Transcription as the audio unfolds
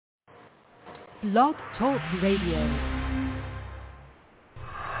Blog Talk Radio.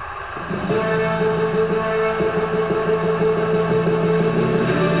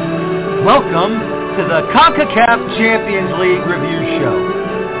 Welcome to the CONCACAF Champions League Review Show.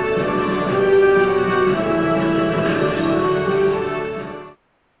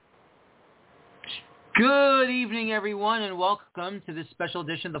 Good evening, everyone, and welcome to this special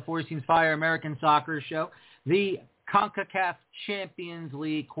edition of the Four Seasons Fire American Soccer Show, the CONCACAF Champions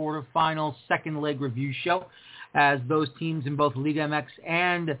League quarterfinals second leg review show, as those teams in both Liga MX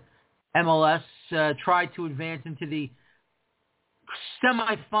and MLS try to advance into the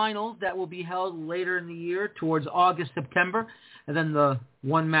semifinals that will be held later in the year towards August, September, and then the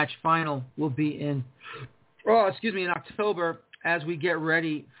one-match final will be in October as we get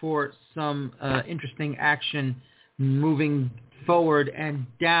ready for some interesting action moving forward and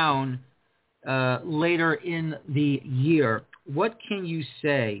down later in the year. What can you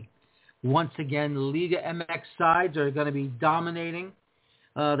say? Once again, Liga MX sides are going to be dominating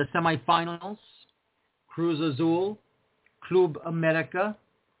the semifinals. Cruz Azul, Club America,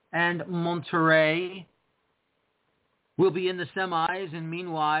 and Monterrey will be in the semis, and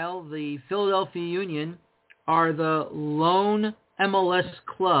meanwhile, the Philadelphia Union are the lone MLS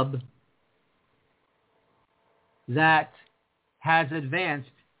club that has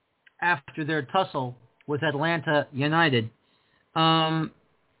advanced after their tussle with Atlanta United. What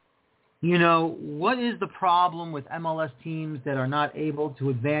is the problem with MLS teams that are not able to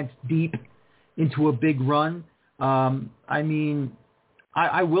advance deep into a big run? I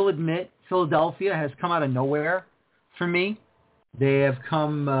will admit Philadelphia has come out of nowhere for me. They have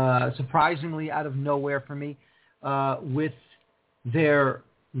come surprisingly out of nowhere for me with their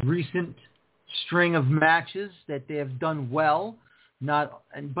recent string of matches that they have done well. But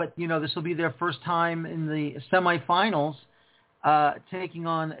this will be their first time in the semifinals taking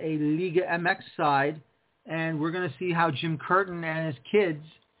on a Liga MX side, and we're going to see how Jim Curtin and his kids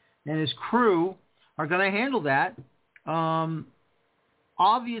and his crew are going to handle that.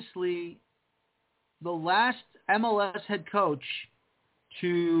 Obviously, the last MLS head coach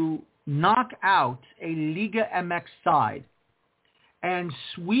to knock out a Liga MX side and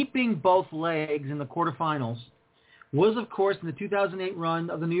sweeping both legs in the quarterfinals was, of course, in the 2008 run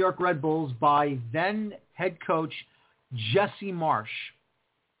of the New York Red Bulls by then head coach Jesse Marsch.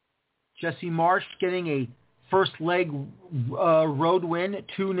 Jesse Marsch getting a first leg road win,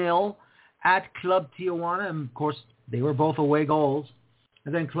 2-0 at Club Tijuana. And, of course, they were both away goals.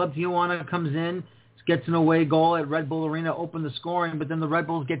 And then Club Tijuana comes in, gets an away goal at Red Bull Arena, open the scoring, but then the Red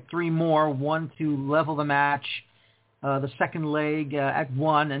Bulls get three more, one to level the match, the second leg at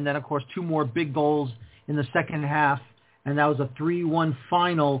 1, and then, of course, two more big goals in the second half, and that was a 3-1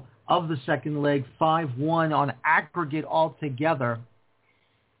 final of the second leg, 5-1 on aggregate altogether.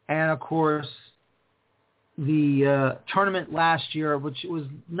 And, of course, the tournament last year, which was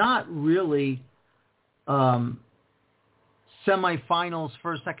not really semifinals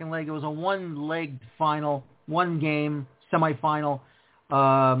first, second leg. It was a one-leg final, one-game semifinal.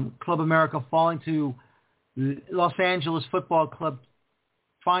 Club America falling to Los Angeles Football Club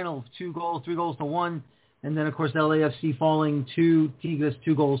final, 3-1. And then, of course, LAFC falling to Tigres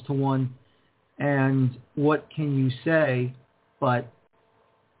 2-1. And what can you say? But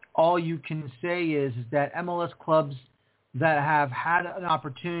all you can say is that MLS clubs that have had an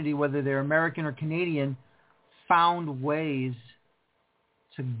opportunity, whether they're American or Canadian, found ways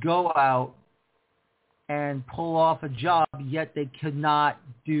to go out and pull off a job, yet they could not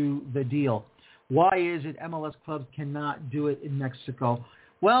do the deal. Why is it MLS clubs cannot do it in Mexico?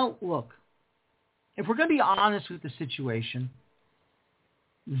 Well, look, if we're going to be honest with the situation,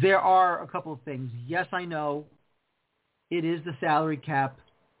 there are a couple of things. Yes, I know it is the salary cap,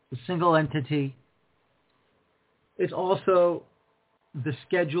 the single entity. It's also the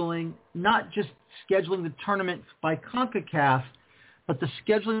scheduling, not just scheduling the tournament by CONCACAF, but the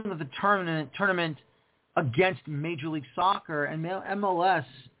scheduling of the tournament against Major League Soccer and MLS.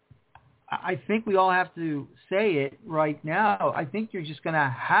 I think we all have to say it right now. I think you're just going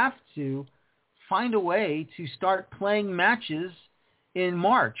to have to find a way to start playing matches in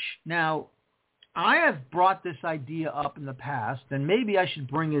March. Now, I have brought this idea up in the past, and maybe I should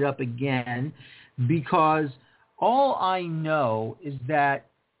bring it up again, because all I know is that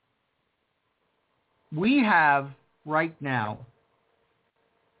we have right now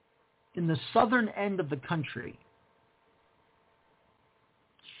in the southern end of the country,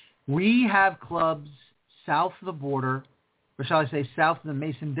 we have clubs south of the border, or shall I say south of the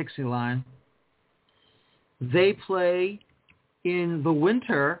Mason-Dixie line. They play in the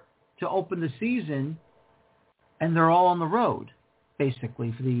winter to open the season, and they're all on the road.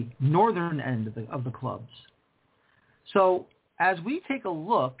 basically, for the northern end of the clubs. So as we take a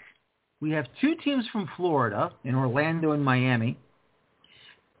look, we have two teams from Florida in Orlando and Miami.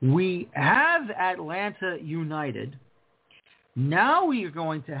 We have Atlanta United. Now we are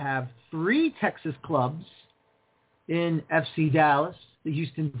going to have three Texas clubs in FC Dallas, the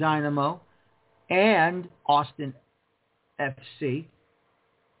Houston Dynamo, and Austin FC.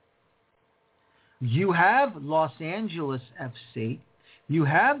 You have Los Angeles FC. You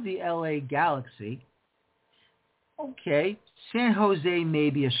have the LA Galaxy. Okay, San Jose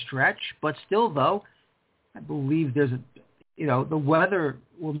may be a stretch, but still, though, I believe there's the weather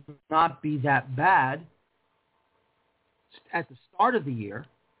will not be that bad at the start of the year.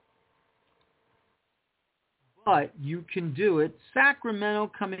 But you can do it.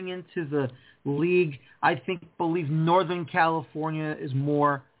 Sacramento coming into the league, I believe Northern California is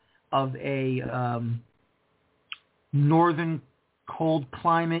more of a northern cold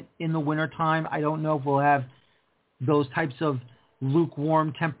climate in the wintertime. I don't know if we'll have those types of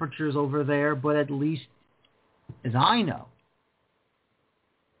lukewarm temperatures over there, but at least, as I know,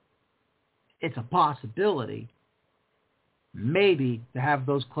 it's a possibility maybe to have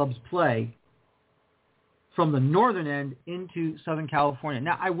those clubs play from the northern end into Southern California.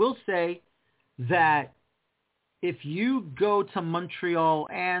 Now, I will say that if you go to Montreal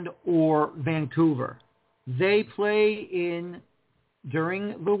and or Vancouver, they play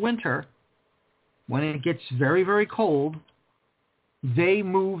during the winter, when it gets very, very cold, they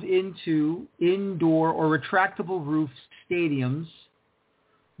move into indoor or retractable roof stadiums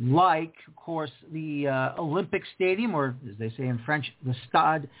like, of course, the Olympic Stadium, or as they say in French, the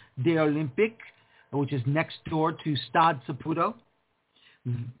Stade des Olympiques, which is next door to Stade Saputo.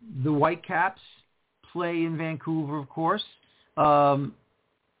 The Whitecaps play in Vancouver, of course.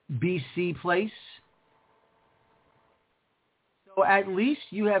 BC Place. So at least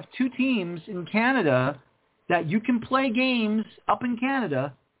you have two teams in Canada that you can play games up in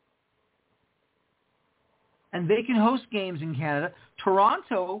Canada, and they can host games in Canada.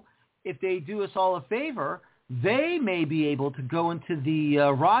 Toronto, if they do us all a favor, they may be able to go into the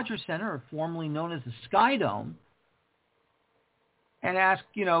Rogers Centre, formerly known as the Sky Dome, and ask,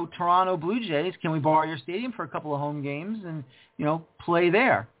 Toronto Blue Jays, can we borrow your stadium for a couple of home games and, play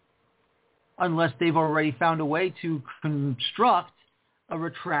there? Unless they've already found a way to construct a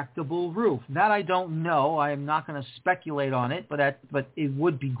retractable roof. That I don't know. I am not going to speculate on it, but it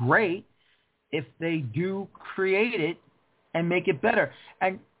would be great if they do create it and make it better.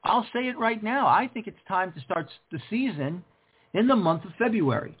 And I'll say it right now. I think it's time to start the season in the month of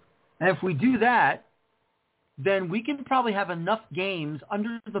February. And if we do that, then we can probably have enough games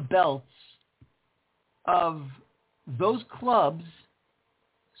under the belts of those clubs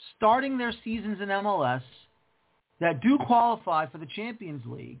starting their seasons in MLS that do qualify for the Champions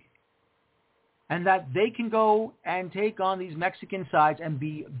League, and that they can go and take on these Mexican sides and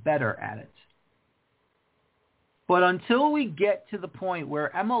be better at it. But until we get to the point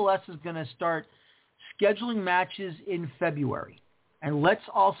where MLS is going to start scheduling matches in February, and let's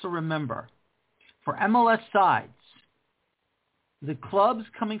also remember, for MLS sides, the clubs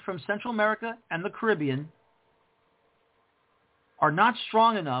coming from Central America and the Caribbean are not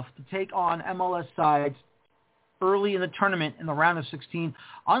strong enough to take on MLS sides early in the tournament in the round of 16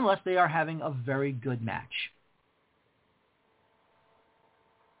 unless they are having a very good match.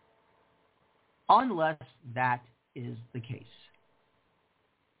 Unless that is the case.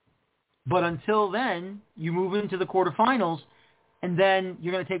 But until then, you move into the quarterfinals, and then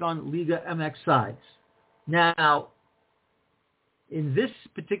you're going to take on Liga MX sides. Now, in this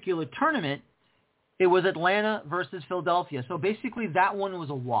particular tournament, it was Atlanta versus Philadelphia. So basically that one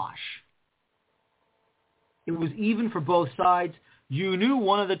was a wash. It was even for both sides. You knew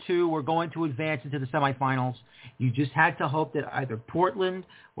one of the two were going to advance into the semifinals. You just had to hope that either Portland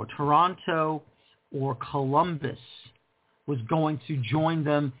or Toronto or Columbus was going to join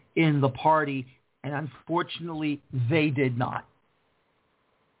them in the party, and unfortunately they did not.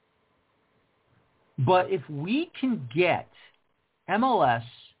 But if we can get MLS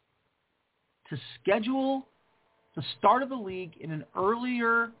to schedule the start of the league in an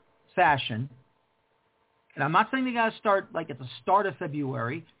earlier fashion, and I'm not saying they got to start like at the start of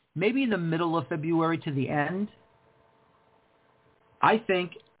February, maybe in the middle of February to the end, I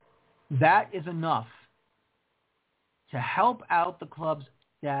think that is enough to help out the clubs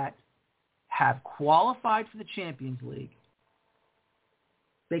that have qualified for the Champions League.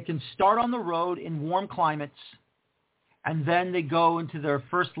 They can start on the road in warm climates, and then they go into their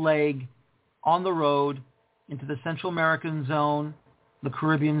first leg on the road into the Central American zone, the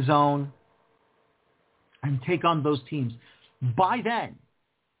Caribbean zone, and take on those teams. By then,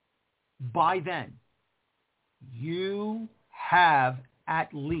 you have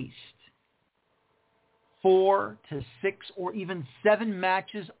at least 4 to 6 or even 7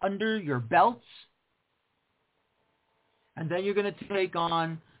 matches under your belts. And then you're going to take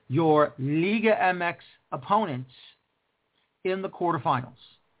on your Liga MX opponents in the quarterfinals.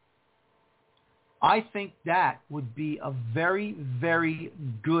 I think that would be a very, very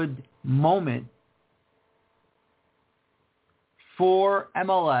good moment for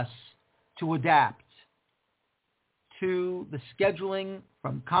MLS to adapt to the scheduling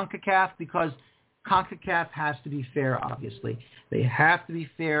from CONCACAF, because CONCACAF has to be fair, obviously. They have to be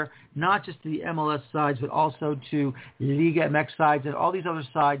fair, not just to the MLS sides, but also to Liga MX sides and all these other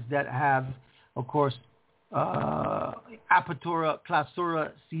sides that have, of course, Apertura,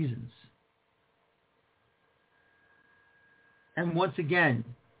 Clausura seasons. And once again,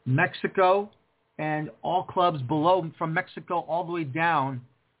 Mexico and all clubs below, from Mexico all the way down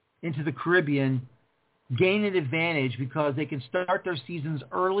into the Caribbean, gain an advantage because they can start their seasons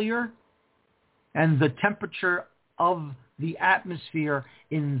earlier, and the temperature of the atmosphere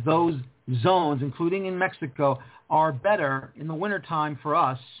in those zones, including in Mexico, are better in the wintertime for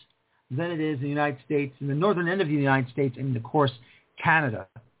us than it is in the United States, in the northern end of the United States, and of course, Canada.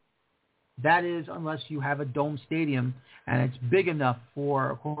 That is, unless you have a dome stadium, and it's big enough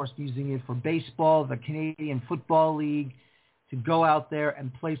for, of course, using it for baseball, the Canadian Football League, to go out there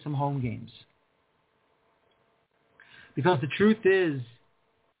and play some home games. Because the truth is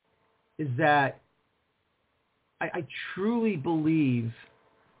that I truly believe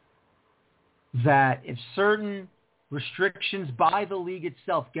that if certain restrictions by the league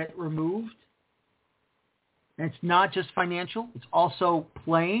itself get removed, and it's not just financial, it's also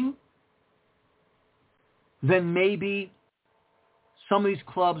playing, then maybe some of these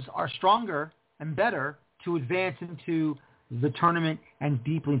clubs are stronger and better to advance into the tournament and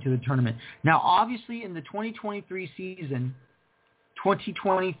deeply into the tournament. Now, obviously, in the 2023 season,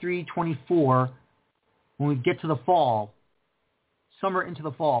 2023-24, when we get to the fall, summer into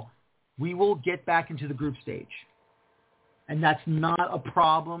the fall, we will get back into the group stage. And that's not a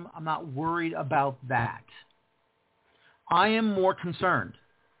problem. I'm not worried about that. I am more concerned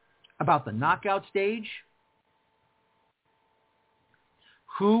about the knockout stage,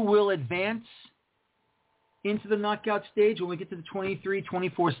 who will advance into the knockout stage when we get to the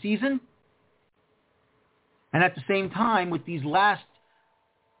 23-24 season. And at the same time, with these last,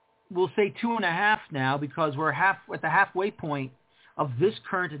 we'll say 2.5 now, because we're at the halfway point of this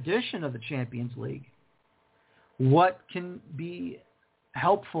current edition of the Champions League, what can be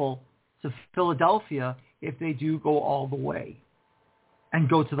helpful to Philadelphia if they do go all the way and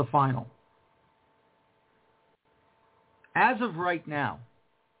go to the final? As of right now,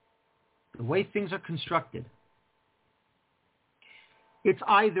 the way things are constructed, it's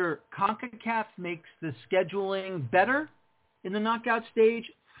either CONCACAF makes the scheduling better in the knockout stage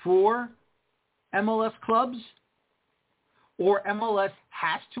for MLS clubs, or MLS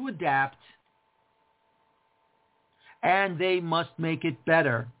has to adapt and they must make it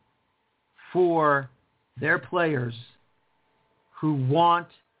better for their players who want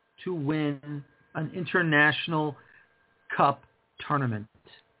to win an international cup tournament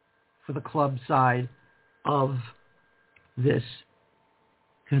for the club side of this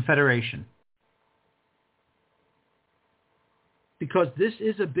confederation. Because this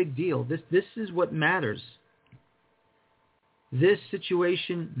is a big deal. This is what matters. This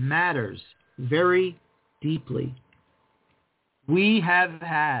situation matters very deeply. We have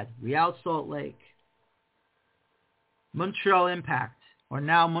had Real Salt Lake, Montreal Impact, or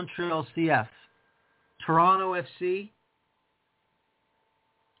now Montreal CF, Toronto FC,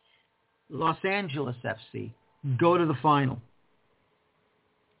 Los Angeles FC go to the final.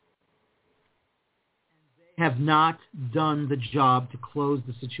 They have not done the job to close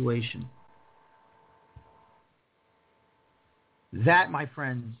the situation. That, my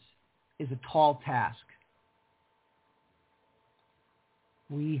friends, is a tall task.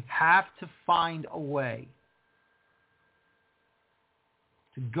 We have to find a way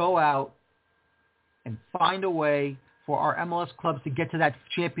to go out and find a way for our MLS clubs to get to that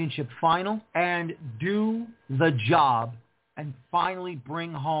championship final and do the job and finally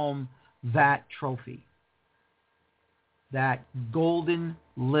bring home that trophy. That golden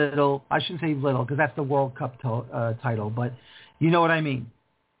little, I shouldn't say little because that's the World Cup title, but you know what I mean.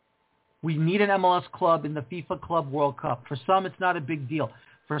 We need an MLS club in the FIFA Club World Cup. For some, it's not a big deal.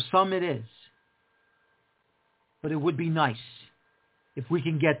 For some, it is. But it would be nice if we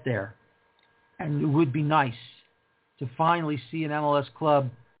can get there. And it would be nice to finally see an MLS club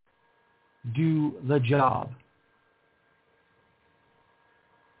do the job.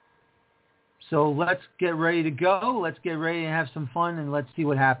 So let's get ready to go. Let's get ready to have some fun, and let's see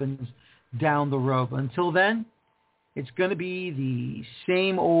what happens down the road. But until then, it's going to be the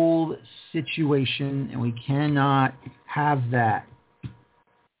same old situation, and we cannot have that.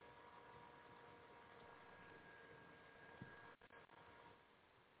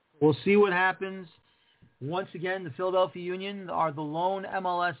 We'll see what happens. Once again, the Philadelphia Union are the lone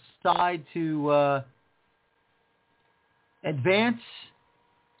MLS side to advance.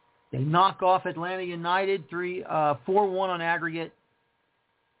 They knock off Atlanta United 4-1 on aggregate.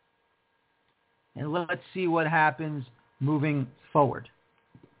 And let's see what happens moving forward.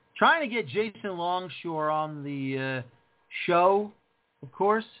 Trying to get Jason Longshore on the show, of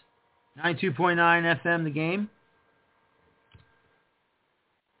course. 92.9 FM, The Game.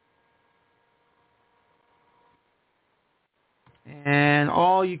 And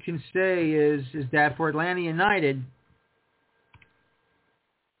all you can say is that for Atlanta United,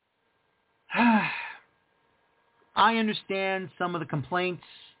 I understand some of the complaints.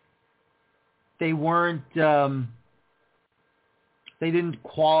 They weren't, they didn't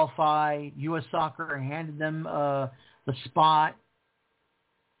qualify. U.S. Soccer handed them the spot.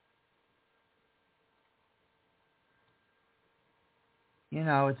 You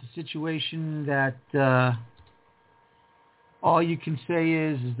know, it's a situation that all you can say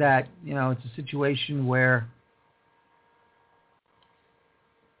is that, you know, it's a situation where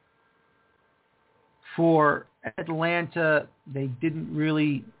for Atlanta, they didn't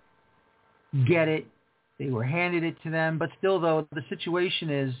really get it. They were handed it to them. But still, though, the situation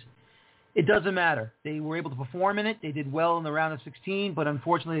is it doesn't matter. They were able to perform in it. They did well in the round of 16, but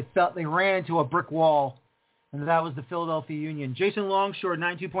unfortunately they ran into a brick wall, and that was the Philadelphia Union. Jason Longshore,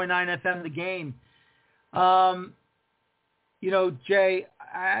 92.9 FM, The Game. You know, Jay,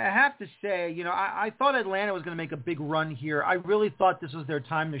 I have to say, you know, I thought Atlanta was going to make a big run here. I really thought this was their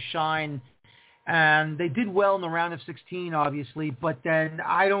time to shine. And they did well in the round of 16, obviously. But then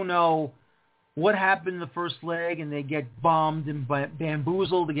I don't know what happened in the first leg, and they get bombed and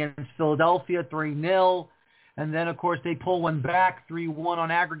bamboozled against Philadelphia 3-0. And then, of course, they pull one back 3-1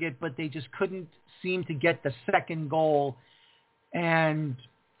 on aggregate, but they just couldn't seem to get the second goal. And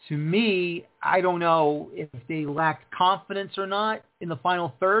to me, I don't know if they lacked confidence or not in the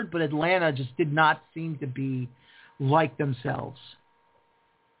final third, but Atlanta just did not seem to be like themselves.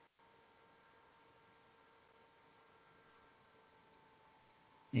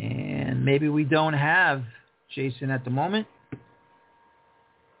 And maybe we don't have Jason at the moment.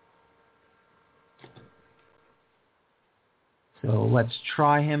 So let's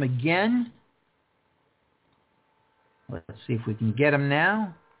try him again. Let's see if we can get him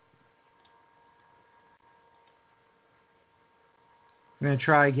now. We're going to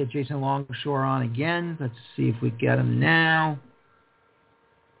try to get Jason Longshore on again. Let's see if we get him now.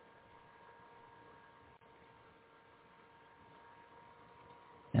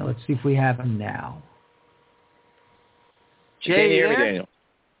 Now let's see if we have him now. Jay, can you hear me, Daniel?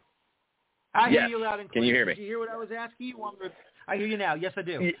 I hear you loud and clear. Can you hear me? Did you hear what I was asking you? I hear you now. Yes, I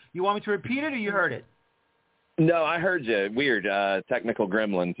do. You want me to repeat it, or you heard it? No, I heard you. Weird. Technical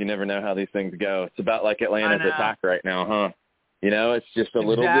gremlins. You never know how these things go. It's about like Atlanta's attack right now, huh? You know, it's just a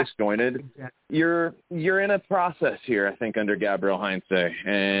little disjointed. Exactly. You're in a process here, I think, under Gabriel Heinze,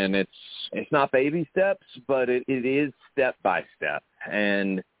 and it's not baby steps, but it is step by step.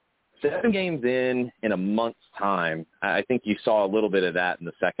 And 7 games in a month's time, I think you saw a little bit of that in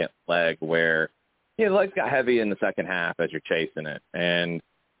the second leg, where the legs got heavy in the second half as you're chasing it. And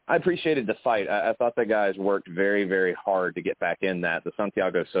I appreciated the fight. I thought the guys worked very, very hard to get back in that. The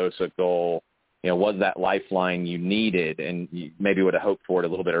Santiago Sosa goal, was that lifeline you needed, and you maybe would have hoped for it a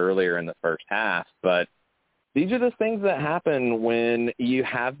little bit earlier in the first half. But these are the things that happen when you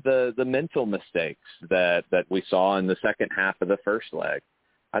have the mental mistakes that we saw in the second half of the first leg.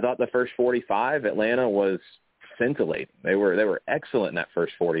 I thought the first 45, Atlanta was scintillating. They were excellent in that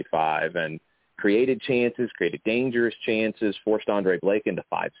first 45 and created chances, created dangerous chances, forced Andre Blake into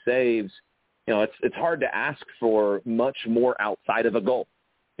 5 saves. It's hard to ask for much more outside of a goal.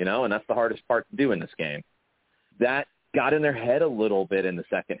 And that's the hardest part to do in this game. That got in their head a little bit in the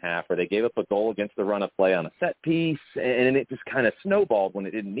second half, where they gave up a goal against the run of play on a set piece, and it just kind of snowballed when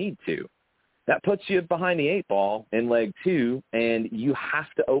it didn't need to. That puts you behind the 8 ball in leg 2, and you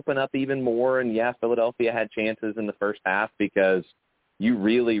have to open up even more. And, yeah, Philadelphia had chances in the first half because you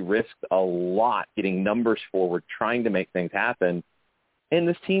really risked a lot getting numbers forward, trying to make things happen. And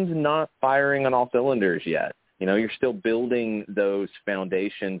this team's not firing on all cylinders yet. You're still building those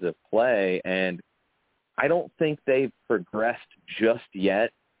foundations of play, and I don't think they've progressed just yet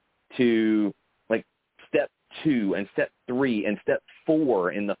to, step two and step three and step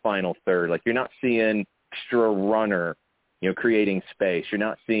four in the final third. Like, you're not seeing extra runner, creating space. You're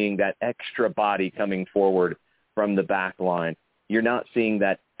not seeing that extra body coming forward from the back line. You're not seeing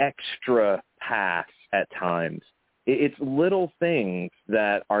that extra pass at times. It's little things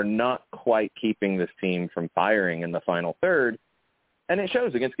that are not quite keeping this team from firing in the final third, and it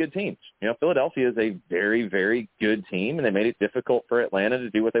shows against good teams. Philadelphia is a very, very good team, and they made it difficult for Atlanta to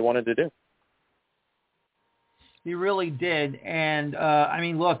do what they wanted to do. He really did, and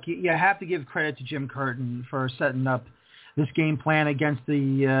look, you have to give credit to Jim Curtin for setting up this game plan against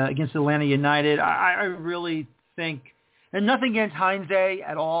Atlanta United. I really think, and nothing against Heinze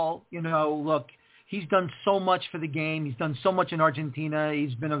at all. Look, he's done so much for the game. He's done so much in Argentina.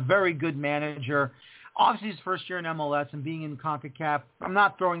 He's been a very good manager. Obviously, his first year in MLS and being in CONCACAF, I'm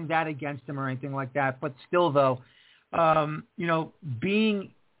not throwing that against him or anything like that. But still, though,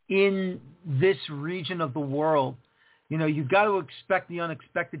 being in this region of the world, you've got to expect the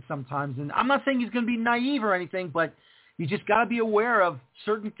unexpected sometimes. And I'm not saying he's going to be naive or anything, but you just got to be aware of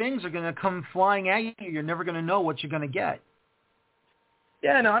certain things are going to come flying at you. You're never going to know what you're going to get.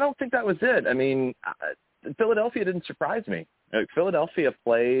 Yeah, no, I don't think that was it. Philadelphia didn't surprise me. Philadelphia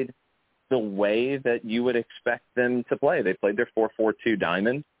played the way that you would expect them to play. They played their 4-4-2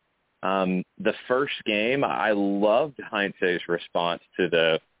 diamond. The first game, I loved Heinze's response to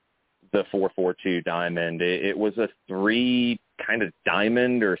the 4-4-2 diamond. It was a three kind of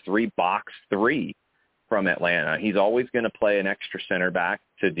diamond or three-box three from Atlanta. He's always going to play an extra center back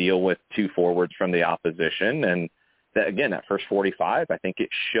to deal with two forwards from the opposition. And that first 45, I think it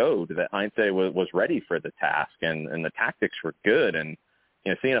showed that Heinze was ready for the task, and the tactics were good. And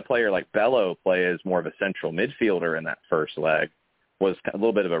seeing a player like Bello play as more of a central midfielder in that first leg was a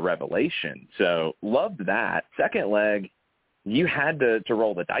little bit of a revelation. So loved that. Second leg, you had to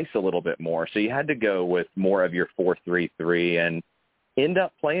roll the dice a little bit more. So you had to go with more of your 4-3-3 and end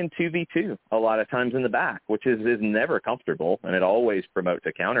up playing 2v2 a lot of times in the back, which is never comfortable, and it always promotes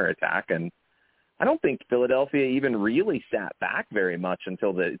a counterattack. And I don't think Philadelphia even really sat back very much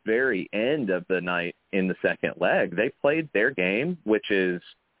until the very end of the night in the second leg. They played their game, which is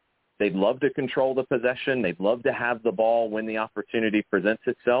they'd love to control the possession. They'd love to have the ball when the opportunity presents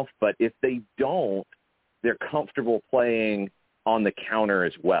itself. But if they don't, they're comfortable playing on the counter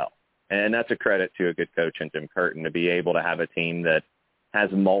as well. And that's a credit to a good coach in Jim Curtin to be able to have a team that has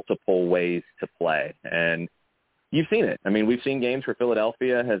multiple ways to play. And you've seen it. We've seen games where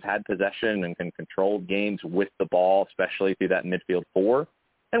Philadelphia has had possession and can control games with the ball, especially through that midfield four.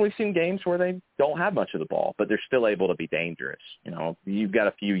 And we've seen games where they don't have much of the ball, but they're still able to be dangerous. You've got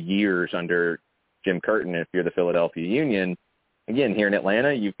a few years under Jim Curtin if you're the Philadelphia Union. Again, here in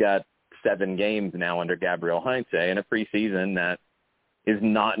Atlanta, you've got 7 games now under Gabriel Heinze in a preseason that is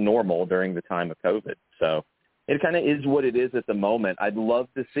not normal during the time of COVID. So it kind of is what it is at the moment. I'd love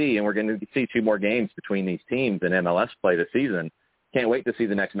to see, and we're going to see 2 more games between these teams in MLS play this season. Can't wait to see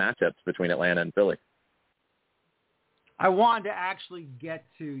the next matchups between Atlanta and Philly. I wanted to actually get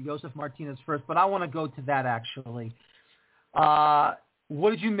to Josef Martinez first, but I want to go to that actually. What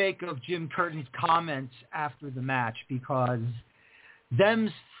did you make of Jim Curtin's comments after the match? Because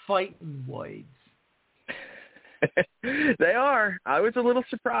them's fighting boys. They are. I was a little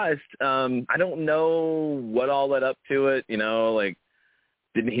surprised. I don't know what all led up to it.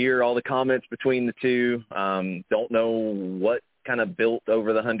 Didn't hear all the comments between the two. Don't know what kind of built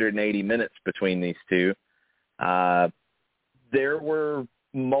over the 180 minutes between these two. There were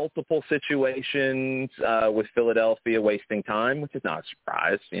multiple situations with Philadelphia wasting time, which is not a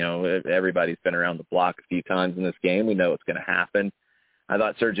surprise. Everybody's been around the block a few times in this game. We know what's going to happen. I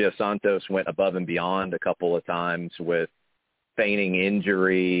thought Sergio Santos went above and beyond a couple of times with feigning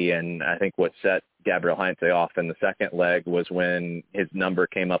injury, and I think what set Gabriel Heinze off in the second leg was when his number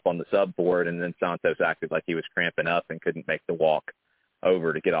came up on the sub board, and then Santos acted like he was cramping up and couldn't make the walk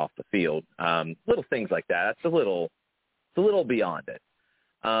over to get off the field. Little things like that. It's a little beyond it.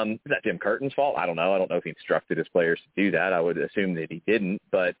 Is that Jim Curtin's fault? I don't know. I don't know if he instructed his players to do that. I would assume that he didn't,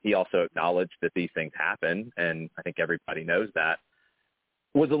 but he also acknowledged that these things happen, and I think everybody knows that.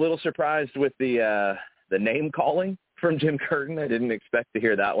 Was a little surprised with the name calling from Jim Curtin. I didn't expect to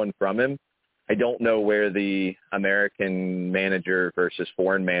hear that one from him. I don't know where the American manager versus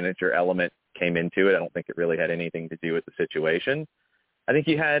foreign manager element came into it. I don't think it really had anything to do with the situation. I think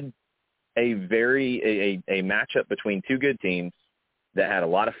you had a matchup between 2 good teams that had a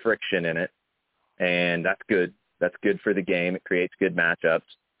lot of friction in it, and that's good. That's good for the game. It creates good matchups,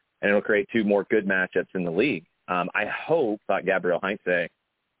 and it'll create 2 more good matchups in the league. I thought Gabriel Heinze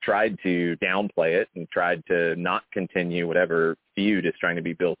tried to downplay it and tried to not continue whatever feud is trying to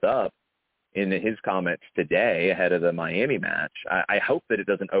be built up. in his comments today ahead of the Miami match. I hope that it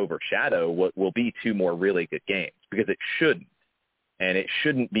doesn't overshadow what will be two more really good games, because it shouldn't. And it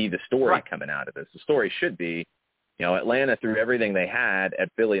shouldn't be the story coming out of this. The story should be, Atlanta threw everything they had at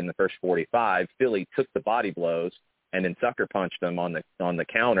Philly in the first 45. Philly took the body blows and then sucker punched them on the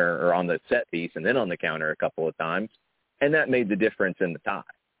counter, or on the set piece, and then on the counter a couple of times. And that made the difference in the tie.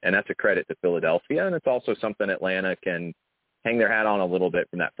 And that's a credit to Philadelphia. And it's also something Atlanta can hang their hat on a little bit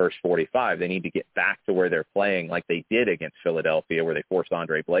from that first 45. They need to get back to where they're playing like they did against Philadelphia, where they forced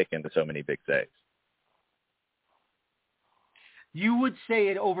Andre Blake into so many big saves. You would say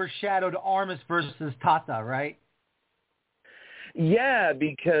it overshadowed Armas versus Tata, right? Yeah,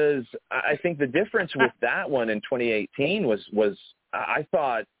 because I think the difference with that one in 2018 was I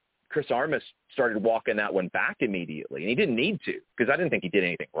thought Chris Armas started walking that one back immediately, and he didn't need to, because I didn't think he did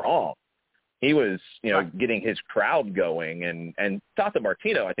anything wrong. He was, getting his crowd going, and Tata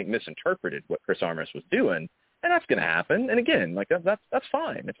Martino, I think, misinterpreted what Chris Armas was doing, and that's going to happen. And again, that's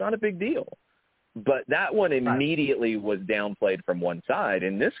fine. It's not a big deal. But that one immediately was downplayed from one side.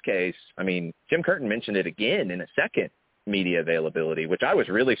 In this case, Jim Curtin mentioned it again in a second media availability, which I was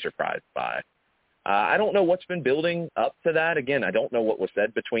really surprised by. I don't know what's been building up to that. Again, I don't know what was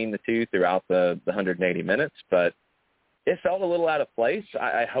said between the two throughout the 180 minutes, but it felt a little out of place.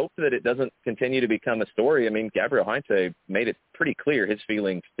 I hope that it doesn't continue to become a story. Gabriel Heinze made it pretty clear his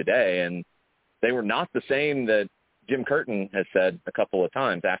feelings today, and they were not the same that Jim Curtin has said a couple of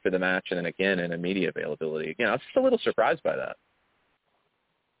times after the match, and then again in a media availability. Again, I was just a little surprised by that.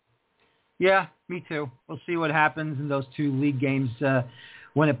 Yeah, me too. We'll see what happens in those two league games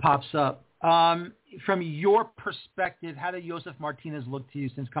when it pops up. From your perspective, how did Josef Martinez look to you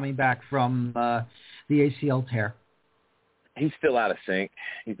since coming back from the ACL tear? He's still out of sync.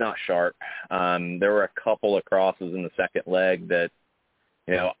 He's not sharp. There were a couple of crosses in the second leg that,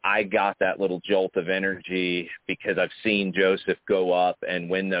 I got that little jolt of energy because I've seen Josef go up and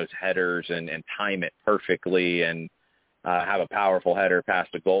win those headers and time it perfectly and have a powerful header past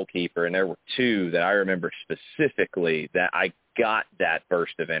a goalkeeper. And there were two that I remember specifically that I got that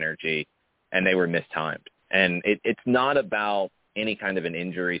burst of energy, and they were mistimed. And it's not about any kind of an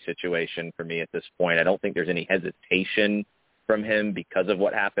injury situation for me at this point. I don't think there's any hesitation from him because of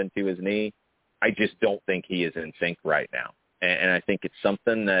what happened to his knee. I just don't think he is in sync right now. And I think it's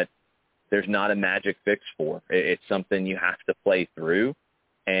something that there's not a magic fix for. It's something you have to play through.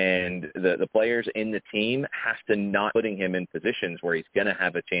 And the players in the team have to not putting him in positions where he's going to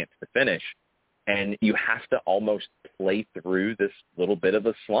have a chance to finish. And you have to almost play through this little bit of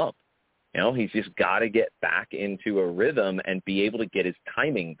a slump. He's just got to get back into a rhythm and be able to get his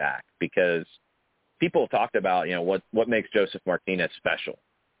timing back, because people have talked about, what makes Josef Martinez special.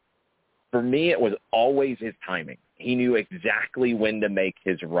 For me, it was always his timing. He knew exactly when to make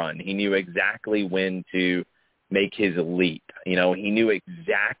his run. He knew exactly when to make his leap. He knew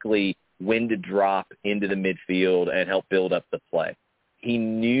exactly when to drop into the midfield and help build up the play. He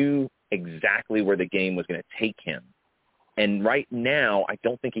knew exactly where the game was going to take him. And right now, I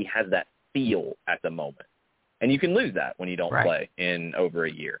don't think he has that feel at the moment. And you can lose that when you don't play in over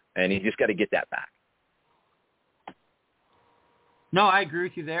a year. And you just got to get that back. No, I agree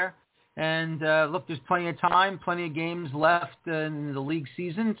with you there. And look, there's plenty of time, plenty of games left in the league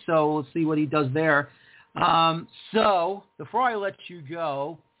season, so we'll see what he does there. So before I let you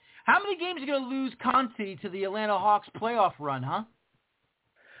go, how many games are you going to lose Conti to the Atlanta Hawks playoff run, huh?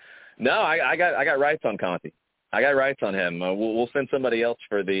 No, I got rights on Conti. I got rights on him. We'll send somebody else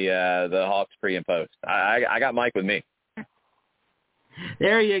for the Hawks pre and post. I got Mike with me.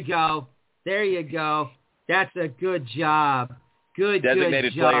 There you go. That's a good job.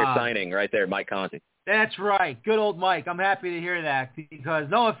 Designated player signing right there, Mike Conti. That's right. Good old Mike. I'm happy to hear that, because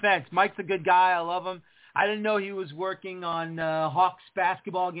no offense, Mike's a good guy. I love him. I didn't know he was working on Hawks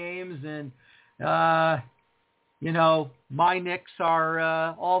basketball games, and, my Knicks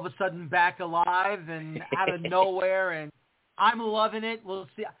are all of a sudden back alive and out of nowhere, and I'm loving it. We'll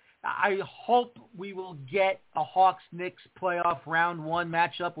see. I hope we will get a Hawks-Knicks playoff round one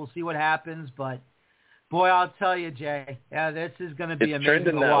matchup. We'll see what happens, but boy, I'll tell you, Jay, this is going to be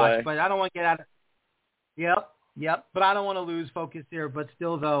amazing to watch. Way. But I don't want to get out of Yep. But I don't want to lose focus here. But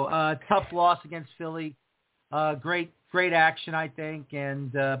still, though, tough loss against Philly. Great action, I think.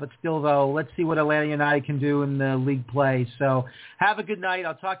 And but still, though, let's see what Atlanta United can do in the league play. So have a good night.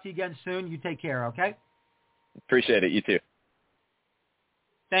 I'll talk to you again soon. You take care, okay? Appreciate it. You too.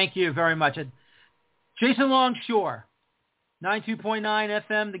 Thank you very much. Jason Longshore. 92.9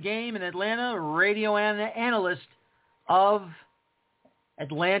 FM, The Game in Atlanta, radio analyst of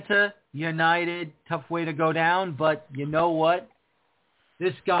Atlanta United. Tough way to go down, but you know what?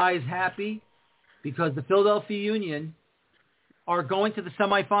 this guy is happy because the Philadelphia Union are going to the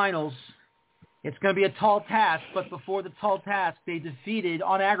semifinals. It's going to be a tall task, but before the tall task, they defeated,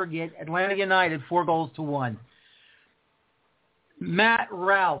 on aggregate, Atlanta United 4-1. Matt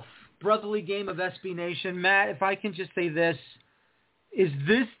Ralph, brotherly game of SB Nation. Matt, if I can just say this, is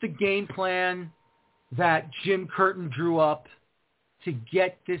this the game plan that Jim Curtin drew up to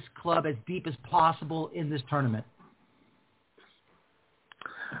get this club as deep as possible in this tournament?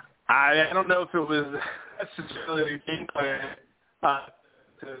 I don't know if it was necessarily the game plan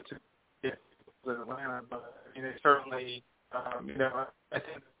to get to Atlanta, but they certainly, I think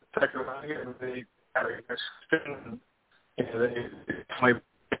the second round they had a good spin. They played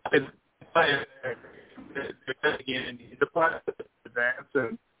again to play advance,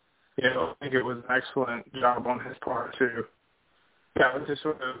 and I think it was an excellent job on his part to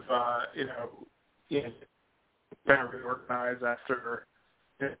sort of kind of reorganize after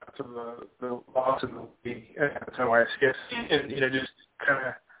the loss in the league to NYSCS, and just kind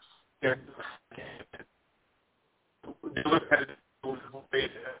of look at it.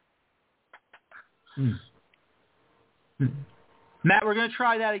 Matt, we're going to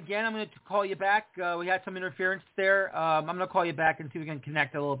try that again. I'm going to call you back. We had some interference there. I'm going to call you back and see if we can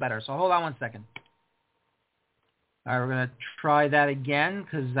connect a little better. So hold on one second. All right, we're going to try that again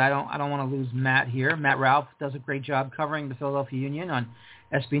because I don't want to lose Matt here. Matt Ralph does a great job covering the Philadelphia Union on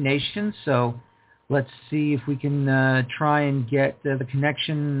SB Nation. So let's see if we can try and get the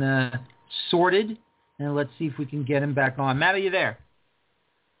connection sorted, and let's see if we can get him back on. Matt, are you there?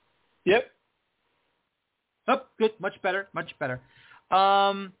 Yep. Oh, good. Much better.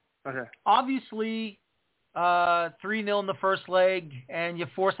 Okay. Obviously, 3-0 in the first leg, and you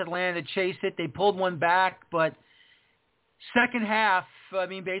forced Atlanta to chase it. They pulled one back, but second half,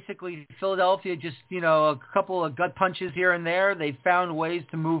 basically Philadelphia just, a couple of gut punches here and there. They found ways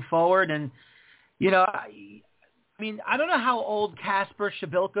to move forward, and, I don't know how old Kasper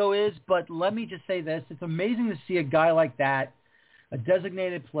Shabilko is, but let me just say this. It's amazing to see a guy like that, a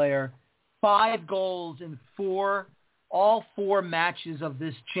designated player, 5 goals in all four matches of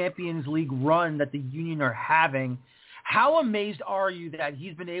this Champions League run that the Union are having. How amazed are you that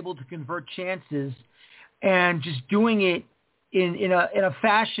he's been able to convert chances and just doing it in a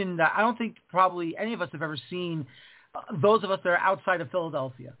fashion that I don't think probably any of us have ever seen, those of us that are outside of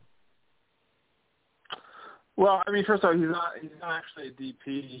Philadelphia? Well, first of all, he's not actually a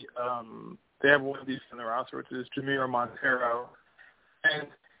DP. They have one DP on the roster, which is Jamiro Montero. And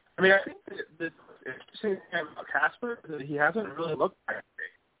I think the interesting thing about Kasper is that he hasn't really looked that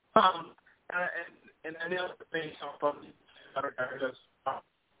great. And I know it may sound funny,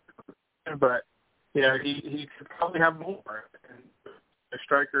 but he could probably have more. And the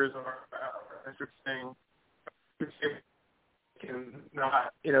strikers are interesting.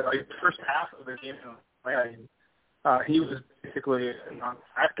 Not, like the first half of the game, he was basically a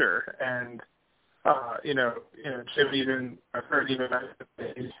non-factor, and Jim even, I've heard even that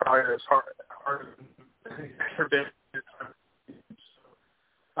he's probably as hard as he's ever been.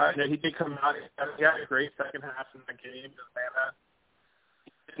 So, he did come out. He had a great second half in that game. Atlanta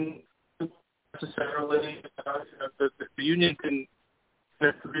didn't necessarily, the Union didn't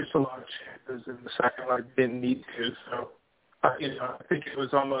produce a lot of chances in the second leg. Didn't need to. So, I think it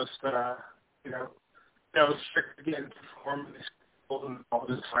was almost, strict again to perform in these goals and the ball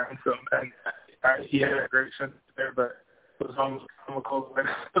just finds them. And he had a great sense there, but it was almost comical when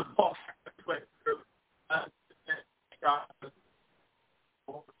the ball went through.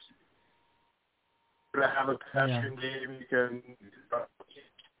 To have a passion game, you can,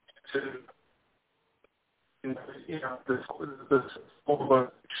 this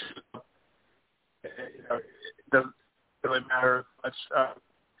full it doesn't really matter much.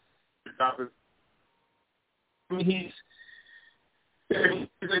 He's a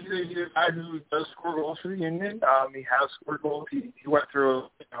guy who does score goals for the Union. He has scored goals. He went through,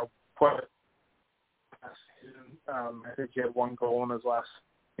 quite a last season. I think he had 1 goal in his last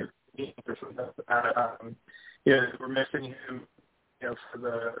game or something. We're missing him, for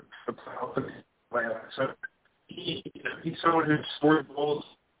the playoffs. So he's someone who scored goals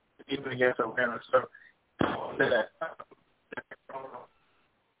even against Atlanta. So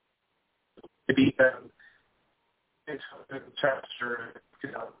to beat them. It's a chapter,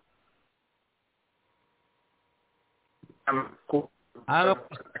 I'm cool. I don't.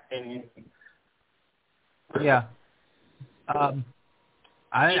 Yeah. I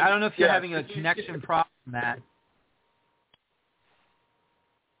don't know if you're having a connection problem, Matt.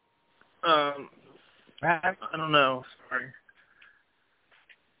 I don't know. Sorry.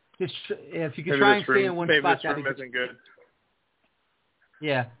 Just if you could try and stay in one spot, that isn't good.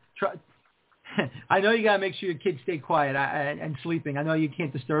 Yeah. I know you got to make sure your kids stay quiet and sleeping. I know you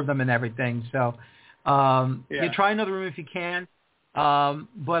can't disturb them and everything. So you try another room if you can.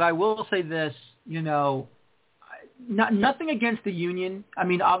 But I will say this, nothing against the Union. I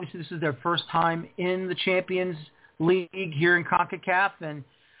mean, obviously this is their first time in the Champions League here in CONCACAF, and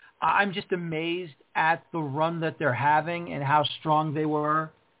I'm just amazed at the run that they're having and how strong they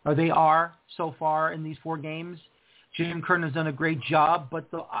are so far in these 4 games. Jim Curtin has done a great job, but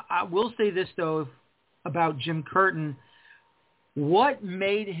I will say this, though, about Jim Curtin. What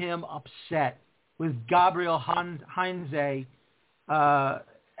made him upset with Gabriel Heinze,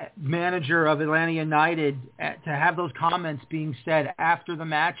 manager of Atlanta United, to have those comments being said after the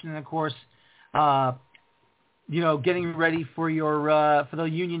match, and, of course, getting ready for for the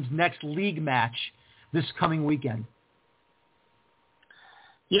Union's next league match this coming weekend?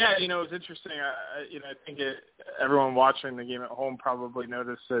 Yeah, it's interesting. I think everyone watching the game at home probably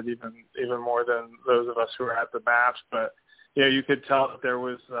noticed it even more than those of us who were at the match. But you could tell that there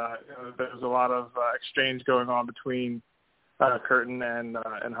was a lot of exchange going on between Curtin and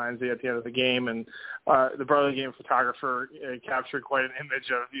Heinze at the end of the game, and the brother game photographer captured quite an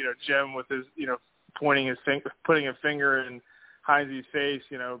image of Jim with his putting a finger in Heinze's face,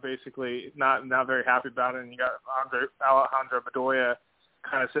 basically not very happy about it. And you got Alejandro Bedoya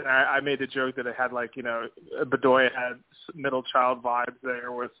kind of sitting. I made the joke that it had Bedoya had middle child vibes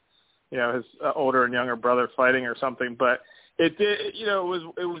there with his older and younger brother fighting or something. But it did, it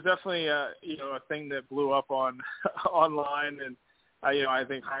was definitely a thing that blew up online, and I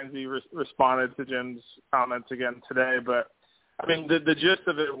think Heinze responded to Jim's comments again today. But I mean, the gist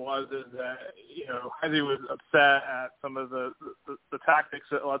of it is that Heinze was upset at some of the tactics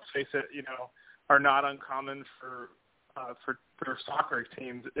that, let's face it, are not uncommon for soccer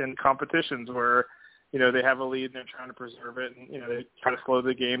teams in competitions where they have a lead and they're trying to preserve it, and they try to slow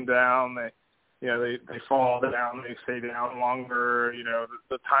the game down. They fall down, they stay down longer.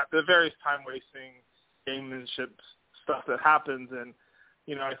 The various time wasting gamemanship stuff that happens, and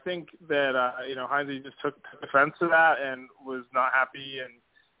I think that Heinze just took offense to that and was not happy.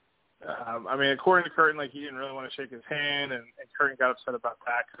 And I mean, according to Curtin, he didn't really want to shake his hand, and Curtin got upset about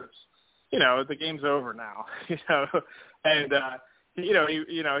that because the game's over now. And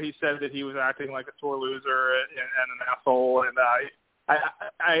he said that he was acting like a sore loser and an asshole. And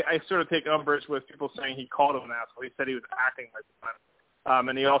I sort of take umbrage with people saying he called him an asshole. He said he was acting like one.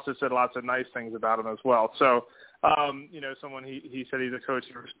 And he also said lots of nice things about him as well. So, someone he said he's a coach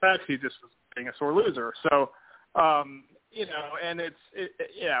he respects. He just was being a sore loser. So, and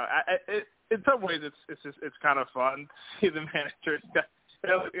in some ways it's kind of fun to see the manager.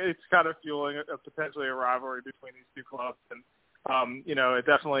 It's kind of fueling potentially a rivalry between these two clubs. And, it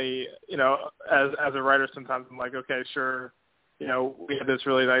definitely, as a writer, sometimes I'm like, okay, sure. We had this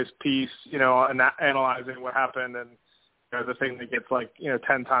really nice piece, analyzing what happened, and the thing that gets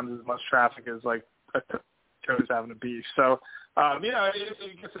 10 times as much traffic is a coach having a beef. So,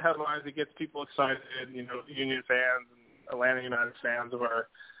 it gets the headlines, it gets people excited. Union fans and Atlanta United fans were,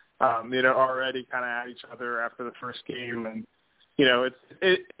 already kind of at each other after the first game, and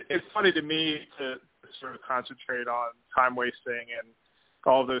it's funny to me to sort of concentrate on time wasting and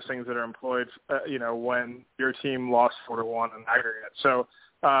all of those things that are employed, when your team lost 4-1 in aggregate. So,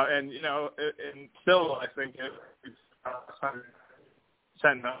 and still, I think it's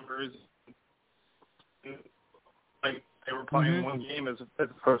 100% numbers. They were playing one game as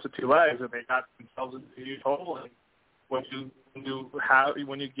opposed to 2 legs, and they got themselves into a huge hole. And when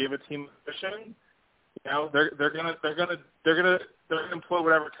you give a team a cushion, they're gonna employ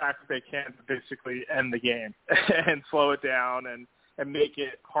whatever tactic they can to basically end the game and slow it down and make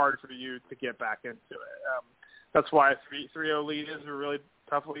it hard for you to get back into it. That's why a 3-0 lead is a really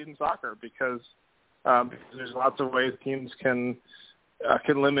tough lead in soccer because there's lots of ways teams can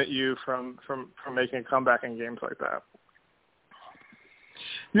limit you from making a comeback in games like that.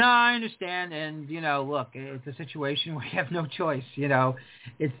 No, I understand, and look, it's a situation where you have no choice.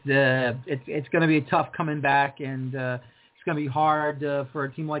 It's going to be tough coming back, and it's going to be hard for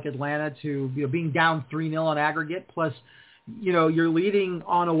a team like Atlanta to being down 3-0 on aggregate. Plus, you're leading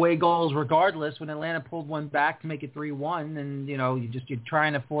on away goals regardless. When Atlanta pulled one back to make it 3-1, and you're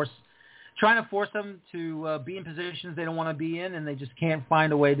trying to force them to be in positions they don't want to be in, and they just can't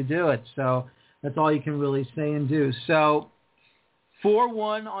find a way to do it. So that's all you can really say and do. So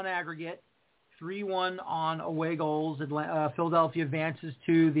 4-1 on aggregate, 3-1 on away goals. Philadelphia advances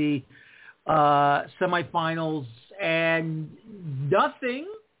to the semifinals, and nothing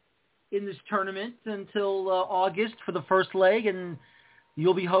in this tournament until August for the first leg, and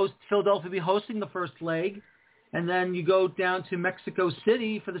Philadelphia will be hosting the first leg and then you go down to Mexico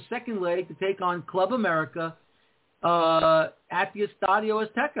City for the second leg to take on Club America at the Estadio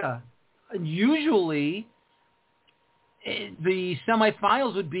Azteca. Usually, the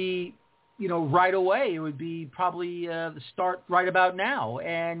semifinals would be, right away. It would be probably the start right about now,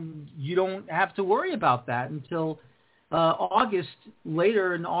 and you don't have to worry about that until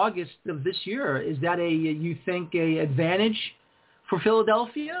later in August of this year. Is that you think, a advantage for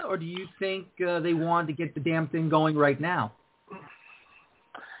Philadelphia, or do you think they want to get the damn thing going right now?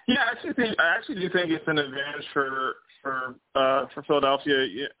 Yeah, I actually do think it's an advantage for Philadelphia.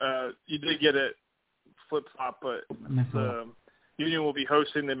 You did get it flip-flop, but the Union will be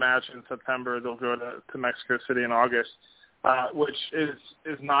hosting the match in September. They'll go to Mexico City in August, which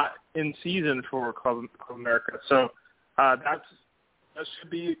is not in season for Club America. So that should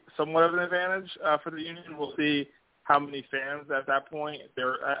be somewhat of an advantage for the Union. We'll see how many fans at that point.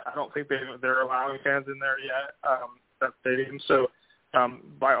 I don't think they're allowing fans in there yet, that stadium. So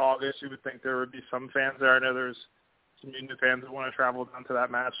by August, you would think there would be some fans there. I know there's some Union fans that want to travel down to that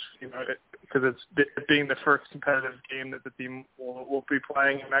match, because it's being the first competitive game that the team will be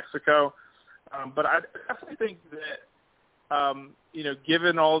playing in Mexico. But I definitely think that,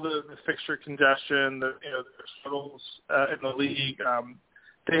 given all the fixture congestion, the struggles in the league,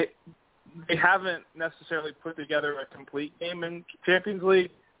 they haven't necessarily put together a complete game in Champions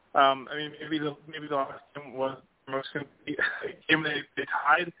League. Maybe the last game was the most complete game they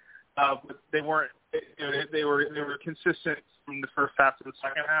tied, but they weren't. They were consistent from the first half to the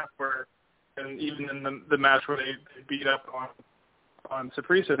second half, and even in the match where they beat up on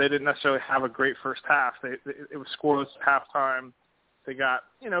Saprissa, they didn't necessarily have a great first half. It was scoreless at halftime. They got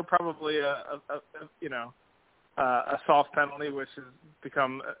probably a soft penalty, which has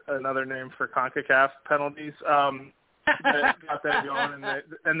become another name for CONCACAF penalties. That got that going,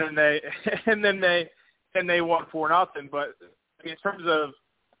 and then they won 4-0. But in terms of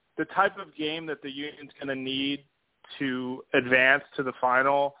the type of game that the Union's going to need to advance to the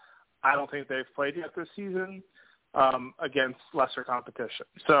final, I don't think they've played yet this season against lesser competition.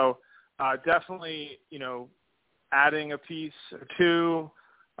 So definitely, adding a piece or two,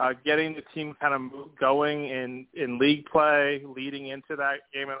 getting the team kind of going in league play, leading into that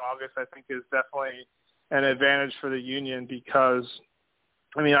game in August, I think is definitely an advantage for the Union, because,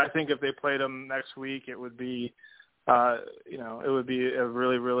 I think if they played them next week, it would be, it would be a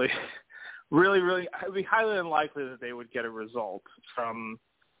really, really, really, really, it would be highly unlikely that they would get a result from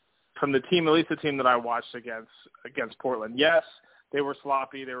the team, at least the team that I watched against Portland. Yes, they were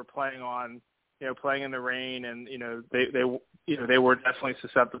sloppy. They were playing playing in the rain, and they were definitely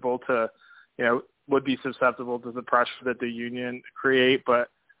susceptible to, would be susceptible to the pressure that the Union create. But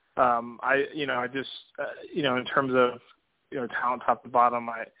I just in terms of talent top to bottom,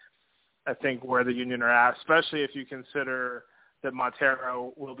 I think where the Union are at, especially if you consider that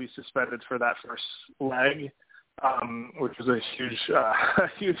Montero will be suspended for that first leg, which was a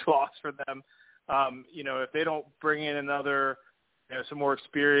huge loss for them. If they don't bring in another, some more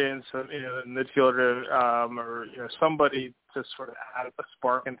experience, midfielder, or somebody to sort of add a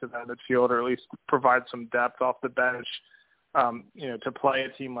spark into that midfield, or at least provide some depth off the bench, to play a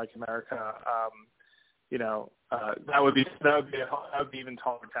team like America, that would be even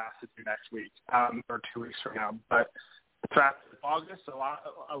taller task to do next week, or 2 weeks from now. But the fact that August,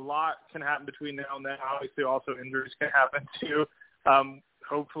 a lot can happen between now and then. Obviously, also injuries can happen too.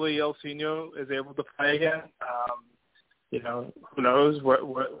 Hopefully, Ilsinho is able to play again. Who knows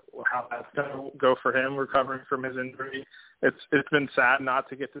how that's going to go for him recovering from his injury. It's been sad not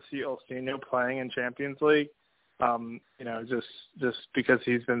to get to see Ilsinho playing in Champions League. Just because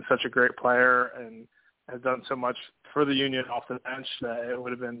he's been such a great player and has done so much for the Union off the bench, that it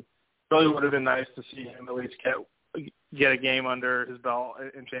would have been nice to see him at least get a game under his belt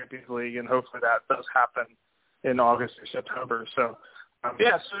in Champions League, and hopefully that does happen in August or September. So I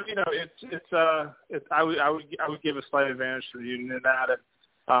would give a slight advantage to the Union in that.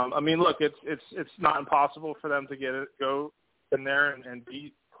 And, look, it's not impossible for them to go in there and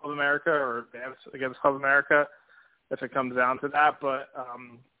beat Club America or advance against Club America if it comes down to that. But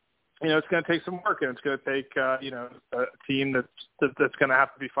it's going to take some work, and it's going to take a team that's going to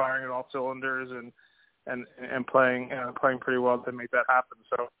have to be firing at all cylinders and playing pretty well to make that happen.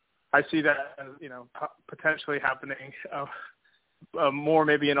 So I see that as potentially happening more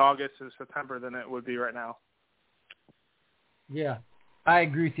maybe in August or September than it would be right now. Yeah, I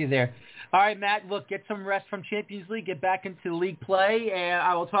agree with you there. All right, Matt, look, get some rest from Champions League, get back into league play, and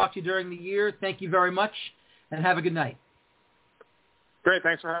I will talk to you during the year. Thank you very much, and have a good night. Great.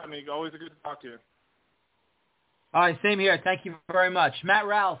 Thanks for having me. Always good to talk to you. All right, same here. Thank you very much. Matt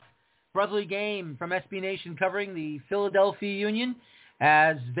Ralph, brotherly game from SB Nation covering the Philadelphia Union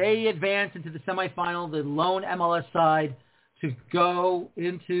as they advance into the semifinal, the lone MLS side to go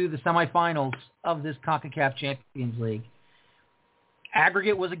into the semifinals of this CONCACAF Champions League.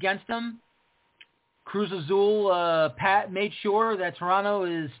 Aggregate was against them. Cruz Azul made sure that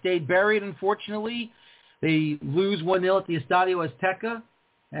Toronto stayed buried, unfortunately. They lose 1-0 at the Estadio Azteca,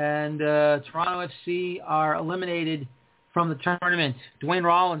 and Toronto FC are eliminated from the tournament. Dwayne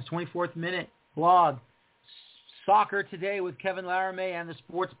Rollins, 24th minute blog. Soccer Today with Kevin Laramie and the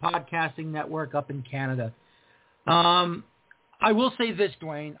Sports Podcasting Network up in Canada. I will say this,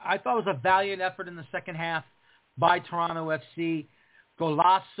 Dwayne. I thought it was a valiant effort in the second half by Toronto FC.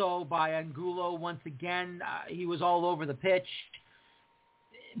 Golazo by Angulo once again. He was all over the pitch.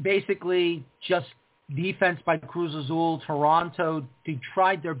 Basically, just defense by Cruz Azul. Toronto, they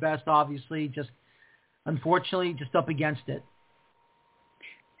tried their best, obviously, just unfortunately just up against it.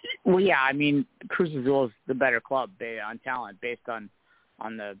 Well, yeah, I mean, Cruz Azul is the better club on talent based on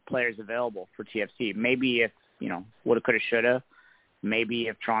the players available for TFC. Maybe if, woulda, coulda, shoulda, maybe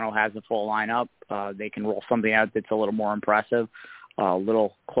if Toronto has a full lineup, they can roll something out that's a little more impressive, a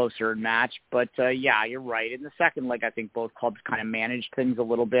little closer match. But, yeah, you're right. In the second leg, I think both clubs kind of managed things a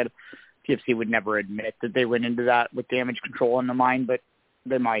little bit. TFC would never admit that they went into that with damage control in the mind, but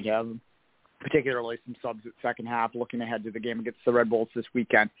they might have, particularly some subs at second half, looking ahead to the game against the Red Bulls this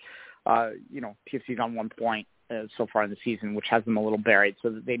weekend. TFC's on 1 point so far in the season, which has them a little buried, so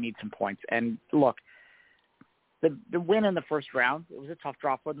that they need some points. And look, the win in the first round, it was a tough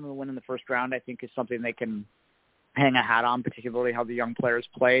draw for them. The win in the first round, I think, is something they can hang a hat on, particularly how the young players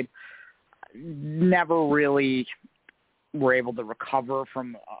played. Never really were able to recover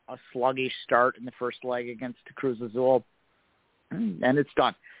from a sluggish start in the first leg against Cruz Azul, and it's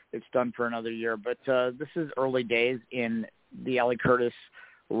done. It's done for another year. But this is early days in the Ellie Curtis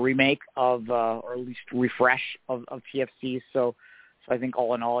remake of, or at least refresh of TFC. So I think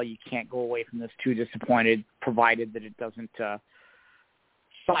all in all, you can't go away from this too disappointed, provided that it doesn't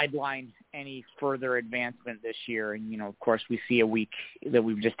sideline any further advancement this year. And, of course, we see a week that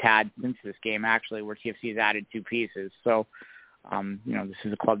we've just had since this game, actually, where TFC has added 2 pieces. So, this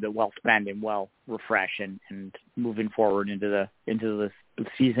is a club that well spend and well refresh and moving forward into the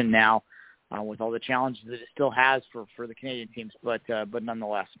season now with all the challenges that it still has for the Canadian teams, but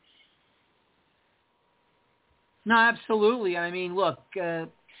nonetheless. No, absolutely. I mean, look, CSA,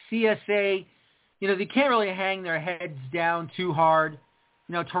 they can't really hang their heads down too hard.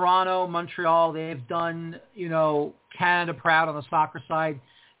 Toronto, Montreal, they've done, Canada proud on the soccer side,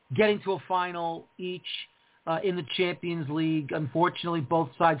 getting to a final each in the Champions League. Unfortunately, both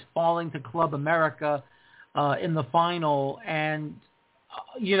sides falling to Club America in the final. And,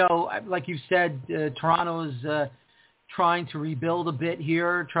 like you said, Toronto is trying to rebuild a bit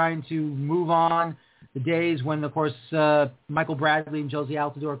here, trying to move on. The days when, of course, Michael Bradley and Josie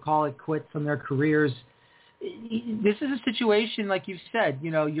Altidore call it quits on their careers. This is a situation, like you've said,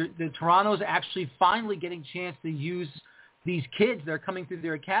 the Toronto's actually finally getting a chance to use these kids. They're coming through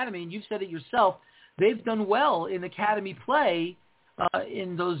their academy, and you've said it yourself. They've done well in academy play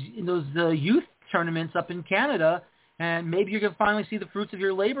in those youth tournaments up in Canada, and maybe you're going to finally see the fruits of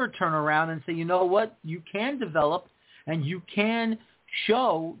your labor turn around and say, you know what, you can develop and you can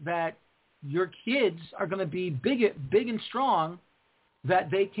show that your kids are going to be big and strong,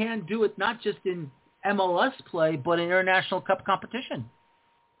 that they can do it not just in MLS play, but in international cup competition.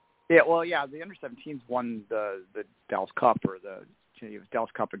 Yeah, well, yeah, the under-17s won the Dallas Cup or the Dallas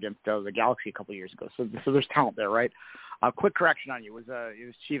Cup against the Galaxy a couple of years ago. So there's talent there, right? Quick correction on you. It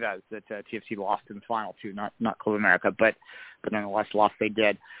was Chivas that TFC lost in the final to, not Club America, but nonetheless lost they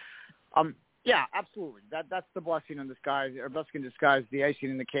did. Yeah, absolutely. That's the blessing in disguise, or blessing in disguise, the icing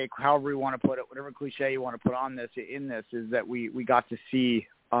in the cake, however you want to put it, whatever cliche you want to put on this, is that we got to see,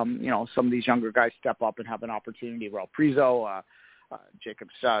 some of these younger guys step up and have an opportunity. Well, Prizo, Jacob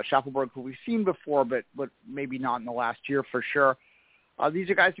Schaffelberg, who we've seen before, but maybe not in the last year for sure.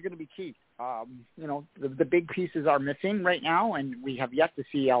 These are guys who are going to be key. The big pieces are missing right now, and we have yet to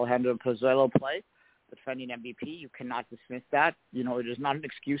see Alejandro Pozuelo play. Defending MVP, you cannot dismiss that. It is not an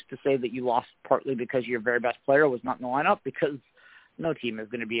excuse to say that you lost partly because your very best player was not in the lineup, because no team is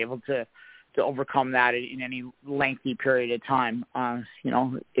going to be able to overcome that in any lengthy period of time.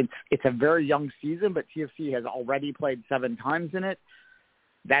 It's a very young season, but TFC has already played 7 times in it.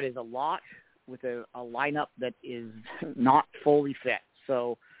 That is a lot with a lineup that is not fully fit.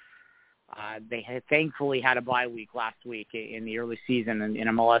 So they had thankfully had a bye week last week in the early season in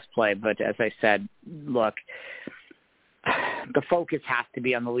MLS play. But as I said, look, the focus has to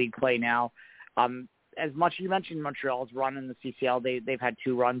be on the league play now. as much you mentioned Montreal's run in the CCL, they've had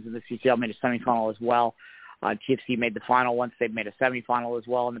 2 runs in the CCL, made a semifinal as well. TFC made the final once. They've made a semifinal as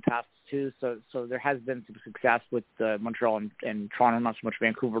well in the past 2. So there has been some success with Montreal and Toronto, not so much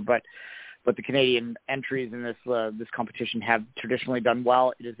Vancouver, but the Canadian entries in this competition have traditionally done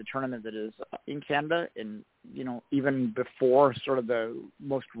well. It is a tournament that is in Canada, and even before sort of the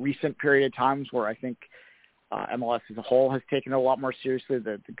most recent period of times where I think MLS as a whole has taken it a lot more seriously.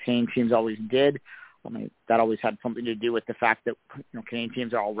 The Canadian teams always did. I mean, that always had something to do with the fact that Canadian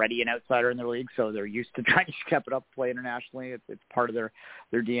teams are already an outsider in their league, so they're used to trying to step it up, play internationally. It's part of their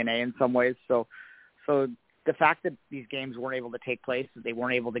DNA in some ways. So the fact that these games weren't able to take place, that they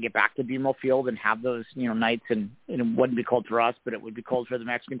weren't able to get back to BMO Field and have those nights, and it wouldn't be cold for us, but it would be cold for the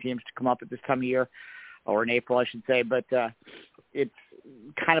Mexican teams to come up at this time of year, or in April, I should say. But it's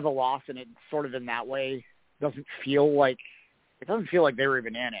kind of a loss, and it's sort of in that way doesn't feel like they were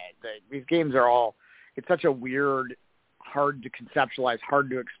even in it. These games are all, it's such a weird, hard to conceptualize, hard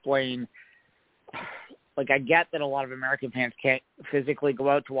to explain. Like, I get that a lot of American fans can't physically go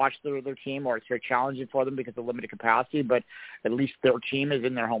out to watch their team, or it's very challenging for them because of limited capacity, but at least their team is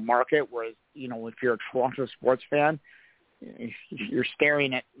in their home market, whereas, if you're a Toronto sports fan, you're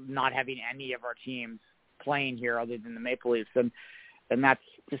staring at not having any of our teams playing here other than the Maple Leafs. And that's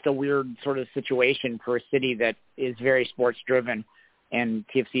just a weird sort of situation for a city that is very sports-driven, and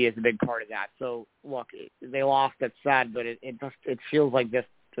TFC is a big part of that. So, look, they lost. That's sad, but it feels like this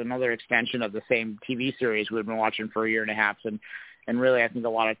another extension of the same TV series we've been watching for a year and a half. And really, I think a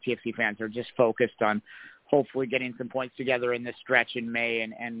lot of TFC fans are just focused on hopefully getting some points together in this stretch in May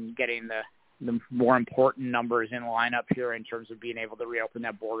and getting the more important numbers in lineup here in terms of being able to reopen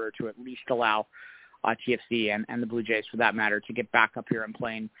that border to at least allow TFC and the Blue Jays, for that matter, to get back up here and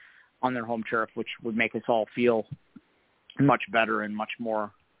playing on their home turf, which would make us all feel much better and much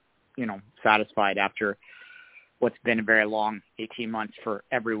more, satisfied after what's been a very long 18 months for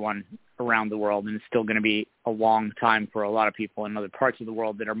everyone around the world. And it's still going to be a long time for a lot of people in other parts of the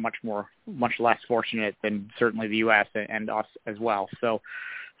world that are much less fortunate than certainly the U.S. and us as well. So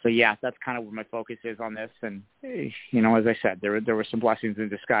yeah, that's kind of where my focus is on this. And, as I said, there were some blessings in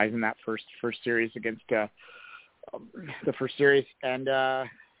disguise in that first series against the first series. And,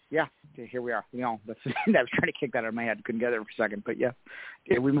 yeah, here we are. I was trying to kick that out of my head. Couldn't get there for a second. But, yeah,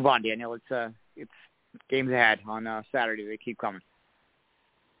 we move on, Daniel. It's games ahead on Saturday. They keep coming.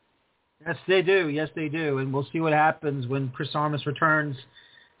 Yes, they do. And we'll see what happens when Chris Armas returns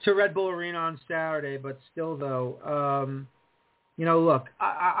to Red Bull Arena on Saturday. But still, though, look,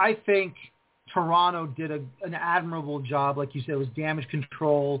 I think Toronto did an admirable job. Like you said, it was damage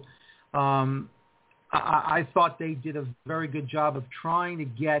control. I thought they did a very good job of trying to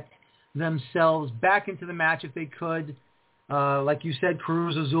get themselves back into the match if they could. Like you said,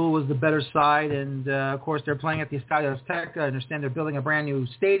 Cruz Azul was the better side, and, of course, they're playing at the Estadio Azteca. I understand they're building a brand-new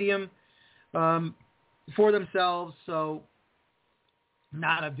stadium for themselves, so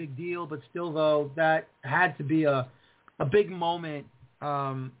not a big deal. But still, though, that had to be a big moment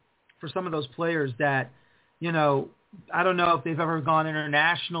for some of those players that, I don't know if they've ever gone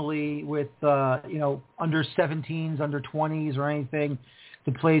internationally with, under 17s, under 20s or anything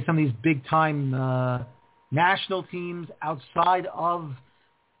to play some of these big-time national teams outside of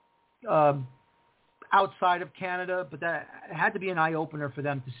Canada. But that had to be an eye-opener for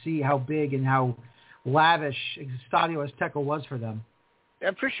them to see how big and how lavish Estadio Azteca was for them.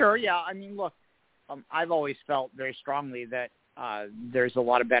 Yeah, for sure, yeah. I mean, look, I've always felt very strongly that there's a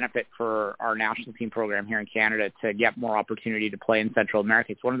lot of benefit for our national team program here in Canada to get more opportunity to play in Central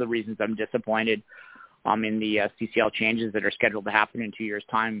America. It's one of the reasons I'm disappointed in the CCL changes that are scheduled to happen in 2 years'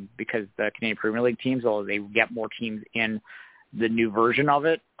 time, because the Canadian Premier League teams, although they get more teams in the new version of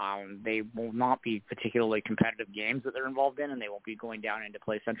it, they will not be particularly competitive games that they're involved in, and they won't be going down into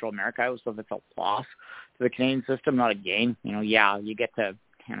play Central America. So if it's a loss to the Canadian system, not a gain. Yeah, you get to,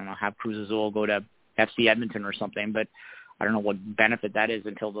 have Cruz Azul go to FC Edmonton or something, but I don't know what benefit that is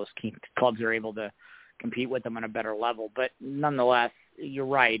until those clubs are able to compete with them on a better level. But nonetheless, you're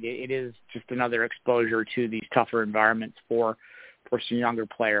right. It is just another exposure to these tougher environments for some younger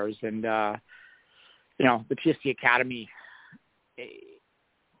players. And, the TFC Academy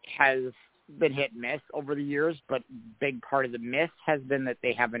has been hit and miss over the years, but big part of the miss has been that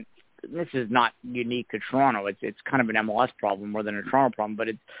they haven't, this is not unique to Toronto. It's kind of an MLS problem more than a Toronto problem, but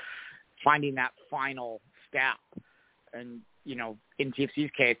it's finding that final step. And, in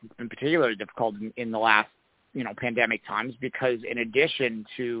TFC's case, it's been particularly difficult in the last, pandemic times, because in addition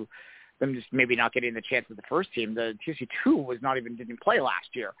to them just maybe not getting the chance with the first team, the TFC 2 didn't play last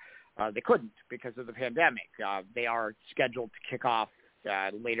year. They couldn't because of the pandemic. They are scheduled to kick off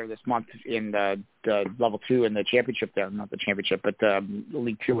later this month in the Level 2 in the championship there, not the championship, but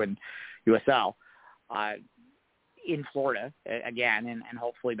League 2 in USL in Florida again, and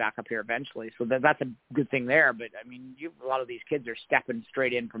hopefully back up here eventually. So that's a good thing there. But, I mean, a lot of these kids are stepping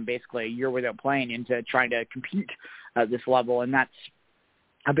straight in from basically a year without playing into trying to compete at this level, and that's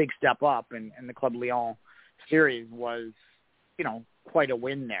a big step up. And the Club Lyon series was, quite a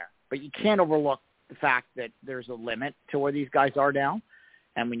win there. But you can't overlook the fact that there's a limit to where these guys are now.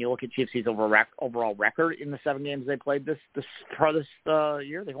 And when you look at TFC's overall record in the 7 games they played this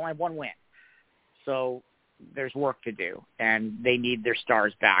year, they've only had 1 win. So there's work to do, and they need their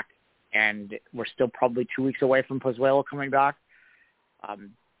stars back. And we're still probably 2 weeks away from Pozuelo coming back.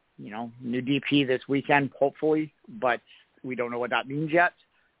 New DP this weekend, hopefully, but we don't know what that means yet.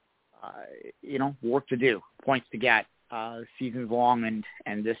 Work to do, points to get. Season's long,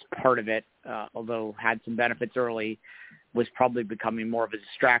 and this part of it, although had some benefits early, was probably becoming more of a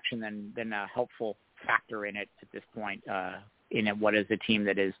distraction than a helpful factor in it at this point. In what is a team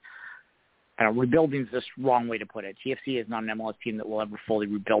that is, rebuilding is the wrong way to put it. TFC is not an MLS team that will ever fully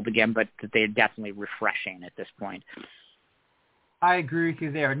rebuild again, but that they're definitely refreshing at this point. I agree with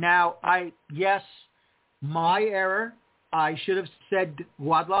you there. Now, my error. I should have said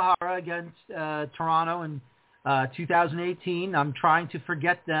Guadalajara against Toronto in 2018. I'm trying to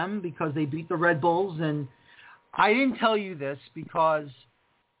forget them because they beat the Red Bulls, and I didn't tell you this because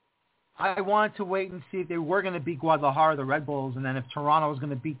I wanted to wait and see if they were going to beat Guadalajara, the Red Bulls, and then if Toronto was going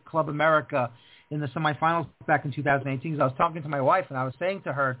to beat Club America in the semifinals back in 2018. Because I was talking to my wife, and I was saying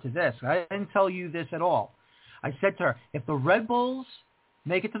to her I didn't tell you this at all. I said to her, if the Red Bulls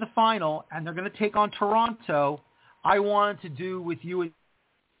make it to the final and they're going to take on Toronto, I wanted to do with you a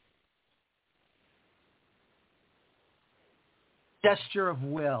gesture of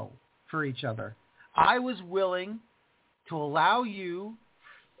will for each other. I was willing to allow you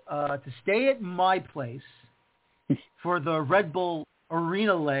to stay at my place for the Red Bull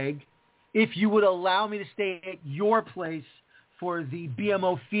Arena leg if you would allow me to stay at your place for the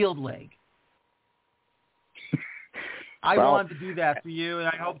BMO Field leg. I wanted to do that for you, and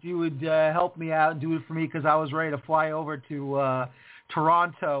I hoped you would help me out and do it for me because I was ready to fly over to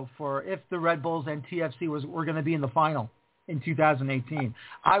Toronto for if the Red Bulls and TFC were going to be in the final in 2018.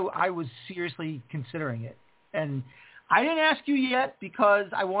 I was seriously considering it. And I didn't ask you yet because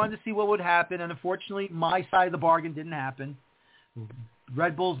I wanted to see what would happen, and unfortunately my side of the bargain didn't happen.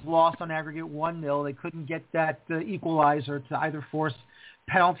 Red Bulls lost on aggregate 1-0. They couldn't get that equalizer to either force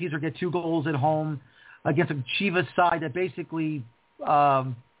penalties or get 2 goals at home against a Chivas side that basically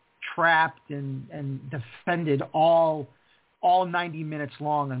trapped and defended all 90 minutes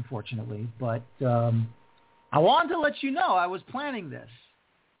long, unfortunately. But I wanted to let you know I was planning this.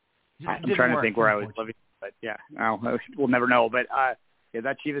 I'm trying to think where I was living, but we'll never know. But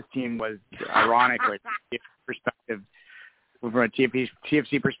that Chivas team was ironically, from a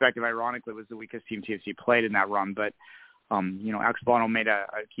TFC perspective, ironically, was the weakest team TFC played in that run. But Alex Bono made a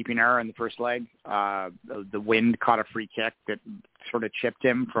keeping error in the first leg. The wind caught a free kick that sort of chipped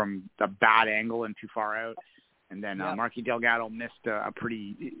him from a bad angle and too far out. And then Marky Delgado missed a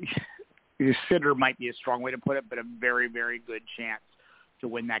pretty sitter might be a strong way to put it, but a very, very good chance to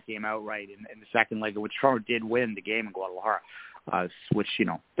win that game outright in the second leg, which Toronto did win the game in Guadalajara. Which,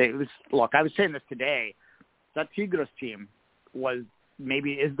 I was saying this today, that Tigres team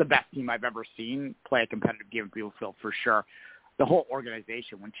is the best team I've ever seen play a competitive game at Bielefeld for sure. The whole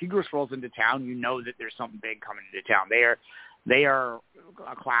organization, when Tigres rolls into town, you know that there's something big coming into town. They are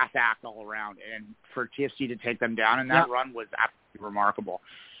a class act all around, and for TFC to take them down in that run was absolutely remarkable.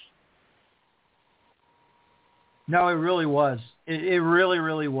 No, it really was. It really,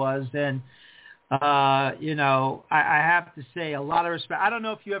 really was. And, I have to say a lot of respect. I don't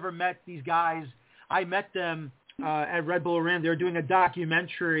know if you ever met these guys. I met them at Red Bull Arena. They were doing a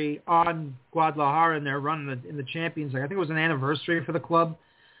documentary on Guadalajara and their run in the Champions League. I think it was an anniversary for the club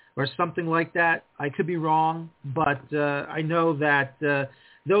or something like that. I could be wrong, but I know that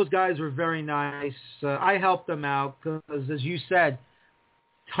those guys were very nice. I helped them out because, as you said,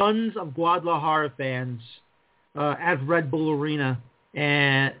 tons of Guadalajara fans at Red Bull Arena,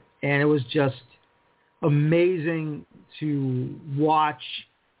 and it was just amazing to watch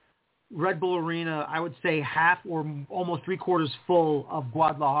Red Bull Arena, I would say half or almost 3/4 full of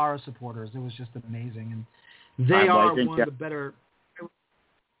Guadalajara supporters. It was just amazing. And they are one of the better.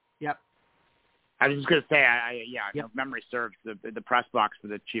 Yep. I was just going to say, if memory serves, the press box for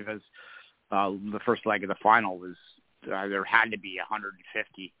the Chivas, the first leg of the final was, there had to be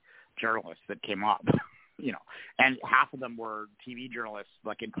 150 journalists that came up. and half of them were TV journalists,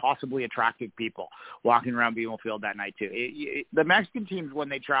 like impossibly attractive people walking around BMO Field that night too. The Mexican teams, when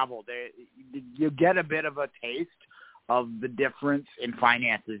they travel, you get a bit of a taste of the difference in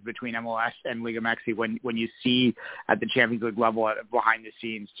finances between MLS and Liga MX when you see at the Champions League level behind the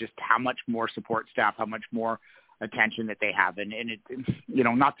scenes just how much more support staff, how much more attention that they have. And it,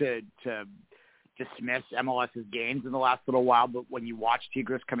 not to dismiss MLS's gains in the last little while, but when you watch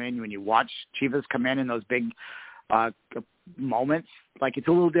Tigres come in, when you watch Chivas come in those big moments, like it's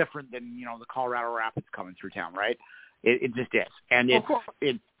a little different than, the Colorado Rapids coming through town, right? It just is. And of course.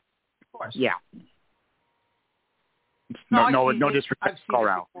 Yeah. No disrespect to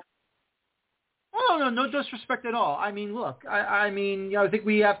Colorado. Oh, no disrespect at all. I mean, look, I think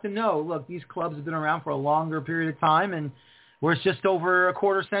we have to know, look, these clubs have been around for a longer period of time, and we're just over a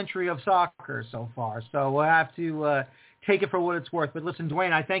quarter century of soccer so far. So we'll have to take it for what it's worth. But listen,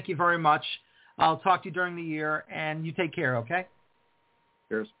 Dwayne, I thank you very much. I'll talk to you during the year, and you take care, okay?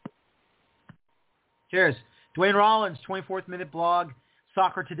 Cheers. Cheers. Dwayne Rollins, 24th Minute Blog,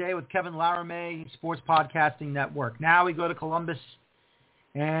 Soccer Today with Kevin Laramie, Sports Podcasting Network. Now we go to Columbus,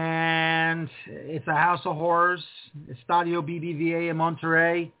 and it's a house of horrors. Estadio BBVA in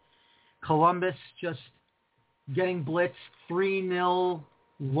Monterrey. Columbus just getting blitzed, 3-0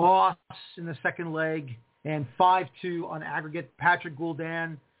 loss in the second leg, and 5-2 on aggregate. Patrick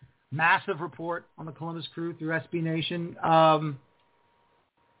Gouldan, massive report on the Columbus Crew through SB Nation.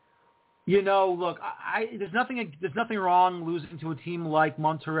 Look, there's nothing wrong losing to a team like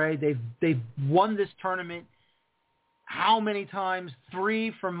Monterrey. They've won this tournament how many times?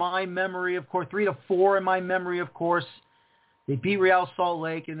 3 from my memory, of course. 3 to 4 in my memory, of course. They beat Real Salt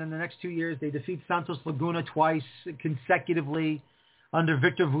Lake, and then the next 2 years they defeat Santos Laguna twice consecutively under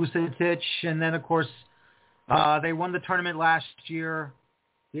Victor Vucetic, and then, of course, they won the tournament last year.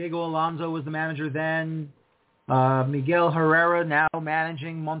 Diego Alonso was the manager then. Miguel Herrera now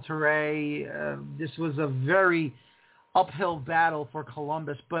managing Monterrey. This was a very uphill battle for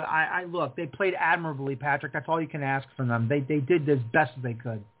Columbus, but I look, they played admirably, Patrick. That's all you can ask from them. They did as best as they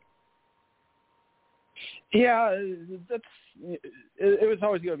could. Yeah, it was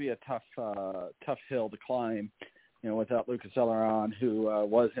always going to be a tough hill to climb, without Lucas Zelleran, who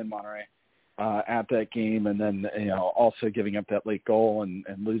was in Monterrey at that game, and then also giving up that late goal and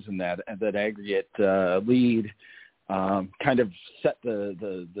losing that aggregate lead, kind of set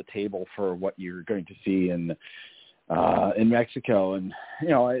the table for what you're going to see in Mexico. And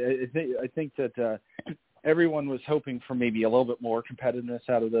I think that everyone was hoping for maybe a little bit more competitiveness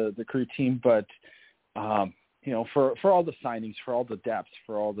out of the Crew team, but for all the signings, for all the depth,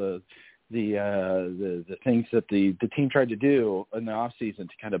 for all the things that the team tried to do in the off season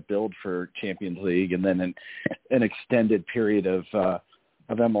to kind of build for Champions League, and then an extended period of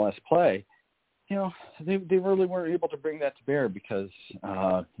MLS play, they really weren't able to bring that to bear because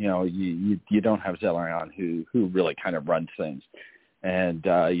you don't have Zelleran who really kind of runs things, and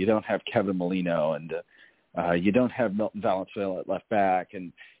you don't have Kevin Molino, and you don't have Milton Valenzuela at left back,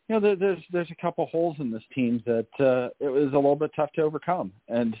 and there's a couple holes in this team that it was a little bit tough to overcome.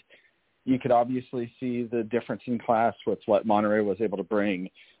 And you could obviously see the difference in class with what Monterrey was able to bring,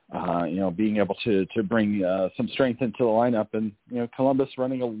 being able to bring some strength into the lineup, and, Columbus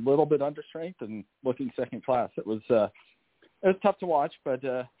running a little bit under strength and looking second class. It was tough to watch, but,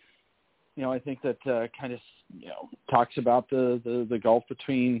 I think that kind of, talks about the gulf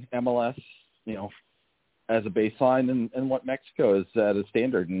between MLS, as a baseline and what Mexico is at a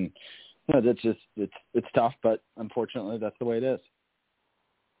standard. And, that's just, it's tough, but unfortunately that's the way it is.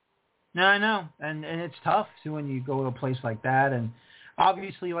 No, I know. And it's tough too when you go to a place like that. And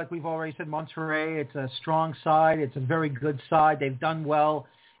obviously, like we've already said, Monterrey, it's a strong side. It's a very good side. They've done well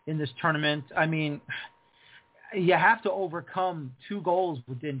in this tournament. I mean, you have to overcome 2 goals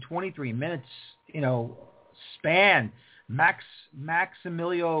within 23 minutes, span. Max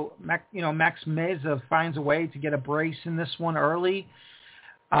Meza finds a way to get a brace in this one early.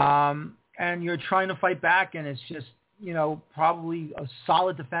 And you're trying to fight back, and it's just, probably a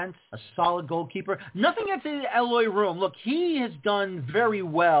solid defense, a solid goalkeeper. Nothing against Eloy Room. Look, he has done very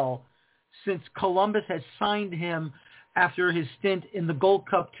well since Columbus has signed him after his stint in the Gold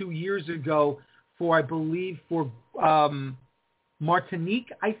Cup 2 years ago for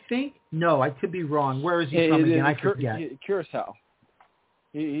Martinique, I think. No, I could be wrong. Where is he from again? I forget. Curacao.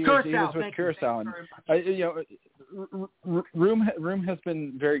 He Curacao. was with Curacao. Room has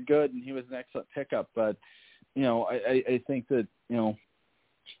been very good, and he was an excellent pickup. But I think that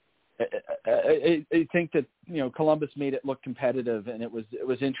I think that Columbus made it look competitive, and it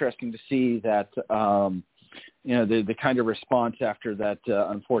was interesting to see that the kind of response after that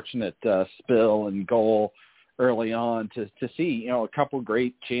unfortunate spill and goal early on to see, a couple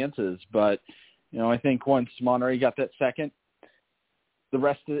great chances. But, I think once Monterey got that second, the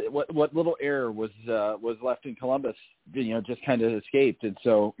rest of it, what little error was left in Columbus, just kind of escaped. And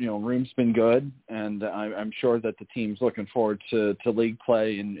so, Room's been good, and I'm sure that the team's looking forward to league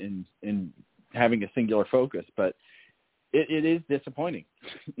play and having a singular focus. But it is disappointing.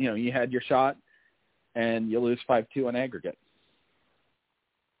 You had your shot, and you lose 5-2 on aggregate.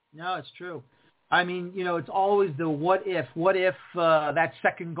 No, it's true. I mean, it's always the what if that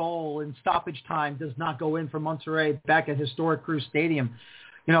second goal in stoppage time does not go in for Monterrey back at historic Cruz Stadium.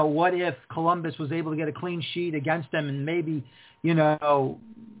 What if Columbus was able to get a clean sheet against them, and maybe,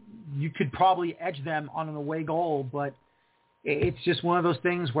 you could probably edge them on an away goal, but it's just one of those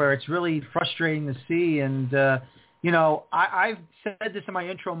things where it's really frustrating to see. And, I've said this in my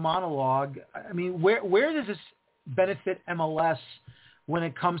intro monologue. I mean, where does this benefit MLS when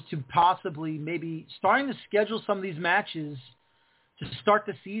it comes to possibly maybe starting to schedule some of these matches to start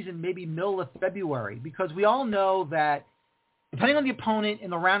the season maybe middle of February? Because we all know that depending on the opponent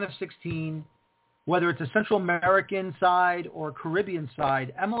in the round of 16, whether it's a Central American side or a Caribbean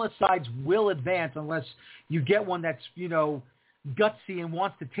side, MLS sides will advance unless you get one that's, gutsy and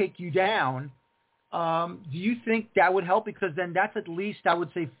wants to take you down. Do you think that would help? Because then that's at least, I would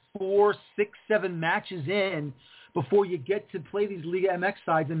say, 4, 6, 7 matches in before you get to play these Liga MX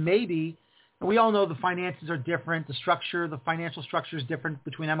sides. And maybe, and we all know the finances are different, the financial structure is different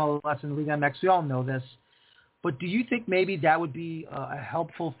between MLS and Liga MX. We all know this. But do you think maybe that would be a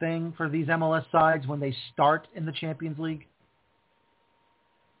helpful thing for these MLS sides when they start in the Champions League?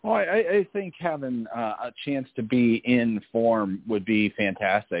 Well, I think having a chance to be in form would be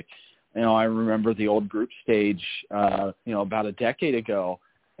fantastic. I remember the old group stage, about a decade ago,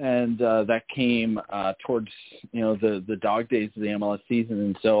 and that came towards, the dog days of the MLS season.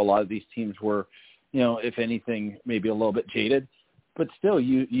 And so a lot of these teams were, if anything, maybe a little bit jaded. But still,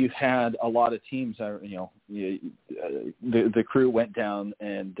 you had a lot of teams, the Crew went down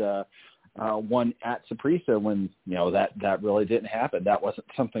and won at Saprissa when, that really didn't happen. That wasn't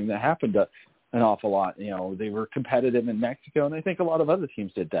something that happened an awful lot. They were competitive in Mexico, and I think a lot of other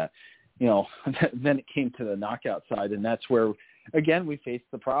teams did that. Then it came to the knockout side, and that's where, again, we faced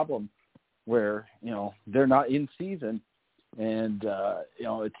the problem where, they're not in season, and,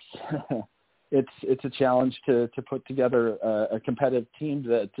 it's a challenge to put together a competitive team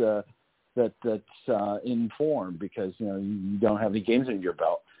that's in form because, you don't have any games in your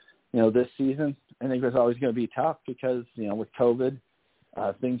belt. This season, I think it was always going to be tough because, with COVID,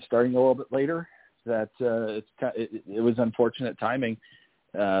 things starting a little bit later, that it was unfortunate timing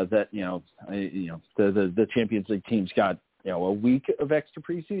that, the Champions League teams got, a week of extra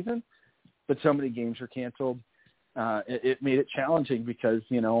preseason, but so many games were canceled. It made it challenging because,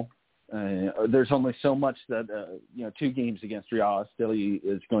 there's only so much that, 2 games against Real Estelí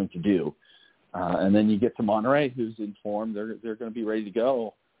is going to do. And then you get to Monterrey, who's in form. They're going to be ready to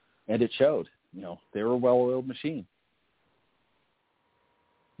go. And it showed. They were a well-oiled machine.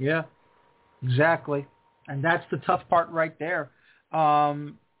 Yeah, exactly. And that's the tough part right there.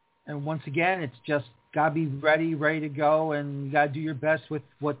 And once again, it's just got to be ready to go, and you got to do your best with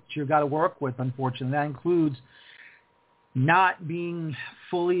what you got to work with, unfortunately. That includes not being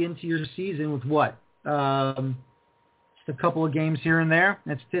fully into your season with what? Just a couple of games here and there.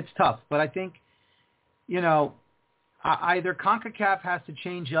 It's tough. But I think, either CONCACAF has to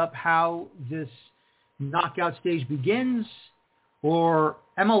change up how this knockout stage begins, or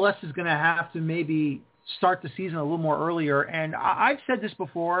MLS is going to have to maybe start the season a little more earlier. And I've said this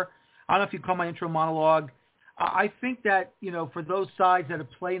before. I don't know if you call my intro monologue. I think that, for those sides that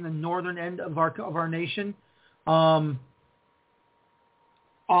have played in the northern end of our nation,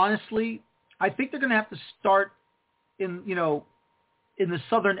 honestly, I think they're going to have to start in the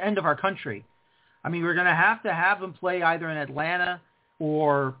southern end of our country. I mean, we're going to have them play either in Atlanta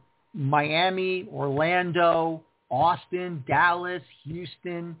or Miami, Orlando, Austin, Dallas,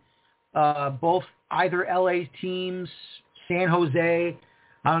 Houston, both either LA teams, San Jose.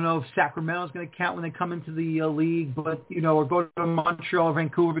 I don't know if Sacramento's going to count when they come into the league, but, or go to Montreal or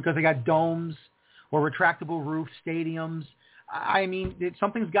Vancouver because they got domes or retractable roof stadiums. I mean,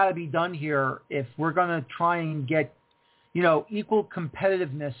 something's got to be done here if we're going to try and get, equal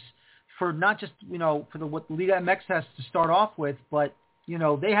competitiveness for not just, for what Liga MX has to start off with, but,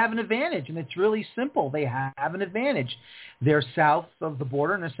 they have an advantage, and it's really simple. They have an advantage. They're south of the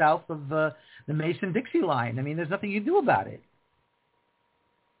border and they're south of the Mason-Dixie line. I mean, there's nothing you can do about it.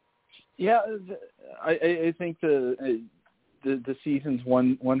 Yeah, I think the season's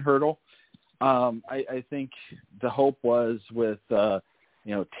one hurdle. I think the hope was with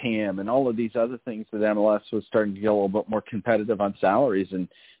TAM and all of these other things that MLS was starting to get a little bit more competitive on salaries, and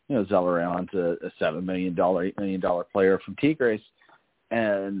Zelleron's a $7 million, $8 million player from Tigres,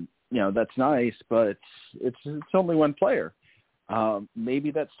 and that's nice, but it's only one player.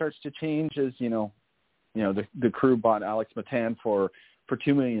 Maybe that starts to change as the Crew bought Alex Matan for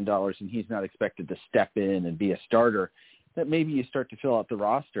 $2 million, and he's not expected to step in and be a starter. That maybe you start to fill out the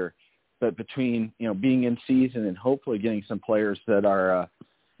roster. But between being in season and hopefully getting some players that are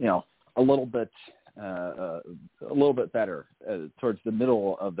a little bit better towards the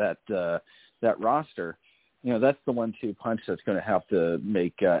middle of that roster, that's the 1-2 punch that's going to have to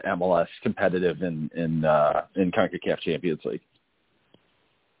make MLS competitive in CONCACAF Champions League.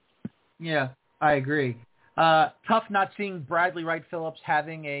 Yeah, I agree. Tough not seeing Bradley Wright Phillips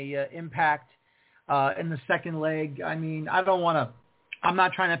having a impact in the second leg. I mean, I'm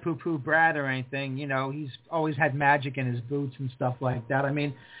not trying to poo-poo Brad or anything. He's always had magic in his boots and stuff like that. I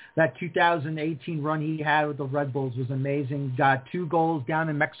mean, that 2018 run he had with the Red Bulls was amazing. Got 2 goals down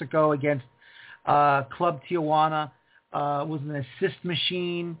in Mexico against Club Tijuana. Was an assist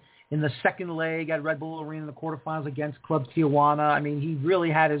machine in the second leg at Red Bull Arena in the quarterfinals against Club Tijuana. I mean, he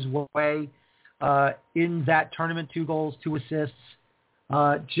really had his way in that tournament. 2 goals, 2 assists.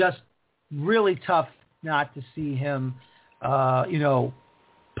 Just really tough not to see him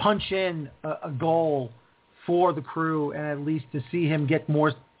punch in a goal for the Crew, and at least to see him get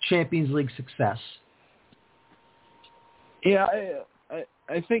more Champions League success. Yeah,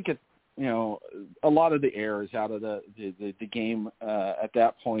 I think a lot of the errors out of the game at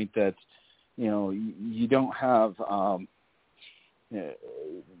that point that you don't have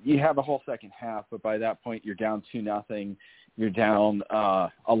you have a whole second half, but by that point you're down 2-0. You're down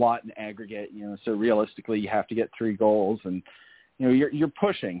a lot in aggregate, so realistically you have to get 3 goals, and you're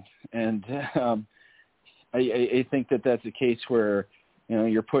pushing, and I think that's a case where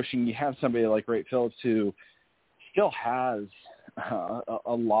you're pushing. You have somebody like Wright Phillips who still has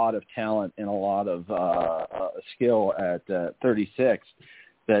a lot of talent and a lot of skill at 36.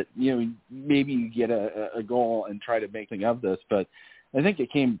 That maybe you get a goal and try to make something of this, but I think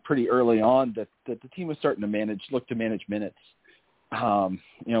it came pretty early on that the team was starting to look to manage minutes.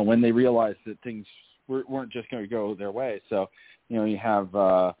 When they realized that things weren't just going to go their way. So you have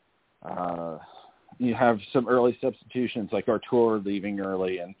some early substitutions like Artur leaving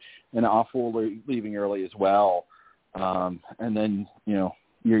early and Awful leaving early as well, and then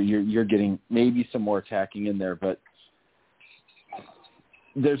you're getting maybe some more attacking in there, but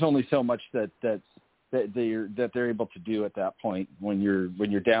there's only so much that they're able to do at that point when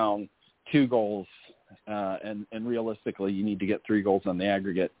you're down 2 goals, and realistically you need to get 3 goals on the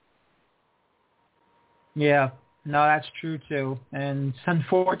aggregate. Yeah, no, that's true too. And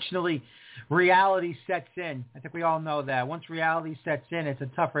unfortunately, reality sets in. I think we all know that. Once reality sets in, it's a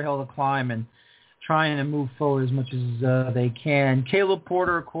tougher hill to climb, and trying to move forward as much as they can. Caleb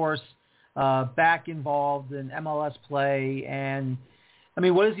Porter, of course, back involved in MLS play. And, I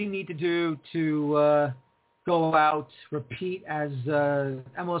mean, what does he need to do to go out, repeat as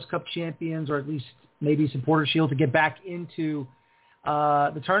MLS Cup champions, or at least maybe Supporter Shield, to get back into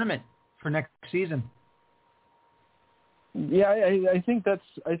the tournament for next season? Yeah, I think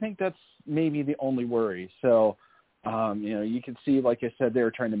that's maybe the only worry. So, you can see, like I said, they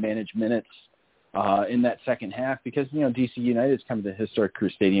were trying to manage minutes in that second half because, DC United is coming to historic Crew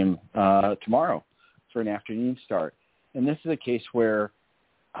Stadium tomorrow for an afternoon start. And this is a case where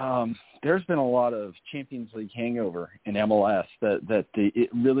there's been a lot of Champions League hangover in MLS that it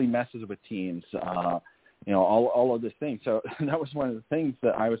really messes with teams, all of this thing. So that was one of the things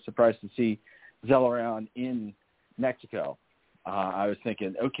that I was surprised to see Zelleron in Mexico. I was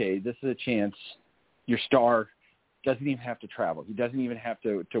thinking, okay, this is a chance. Your star doesn't even have to travel. He doesn't even have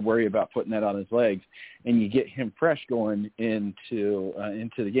to worry about putting that on his legs, and you get him fresh going into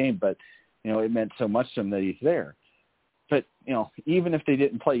the game. But it meant so much to him that he's there. But even if they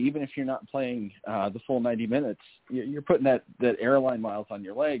didn't play, even if you're not playing the full 90 minutes, you're putting that airline miles on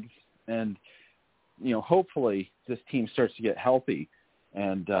your legs, and hopefully this team starts to get healthy.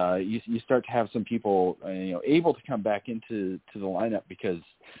 And you start to have some people, able to come back into the lineup because,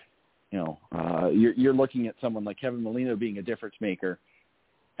 you're looking at someone like Kevin Molino being a difference maker,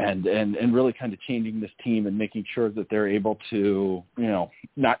 and really kind of changing this team and making sure that they're able to,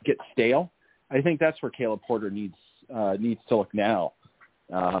 not get stale. I think that's where Caleb Porter needs to look now.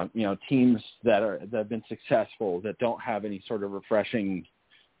 Teams that have been successful, that don't have any sort of refreshing,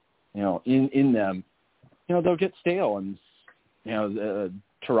 in them, they'll get stale. And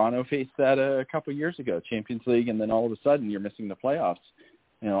Toronto faced that a couple of years ago, Champions League, and then all of a sudden you're missing the playoffs.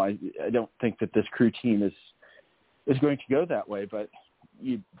 I don't think that this Crew team is going to go that way, but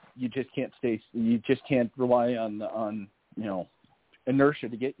you just can't rely on inertia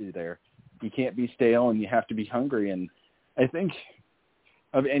to get you there. You can't be stale, and you have to be hungry. And I think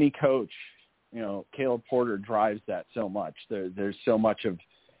of any coach, Caleb Porter drives that so much. There's so much of,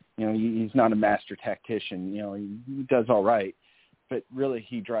 he's not a master tactician. He does all right, but really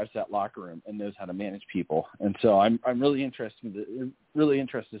he drives that locker room and knows how to manage people. And so I'm really interested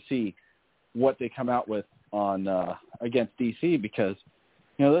to see what they come out with on against DC, because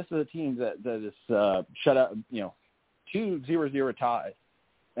this is a team that is shut out. 2-0-0 ties,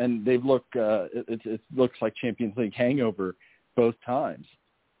 and they've looked. It looks like Champions League hangover both times,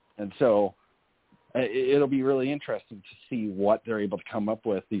 and so it'll be really interesting to see what they're able to come up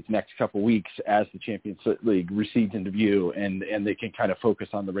with these next couple of weeks as the Champions League recedes into view, and they can kind of focus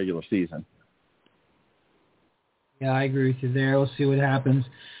on the regular season. Yeah, I agree with you there. We'll see what happens.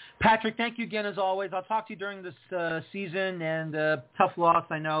 Patrick, thank you again as always. I'll talk to you during this season, and tough loss,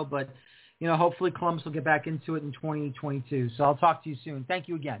 I know, but hopefully Columbus will get back into it in 2022. So I'll talk to you soon. Thank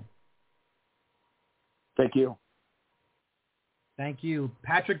you again. Thank you. Thank you.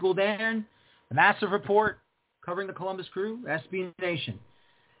 Patrick Goulden, the Massive Report, covering the Columbus Crew, SB Nation.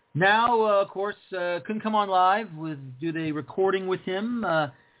 Now, of course, couldn't come on live. Do the recording with him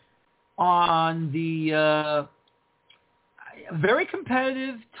on the very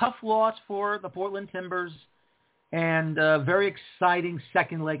competitive, tough loss for the Portland Timbers, and a very exciting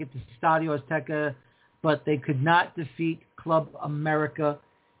second leg at the Estadio Azteca, but they could not defeat Club America.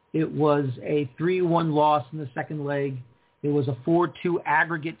 It was a 3-1 loss in the second leg. It was a 4-2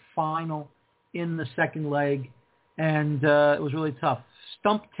 aggregate final in the second leg, and it was really tough.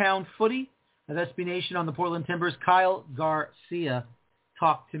 Stumptown Footy of SB Nation on the Portland Timbers. Kyle Garcia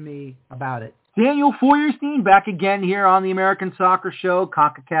talked to me about it. Daniel Feuerstein back again here on the American Soccer Show,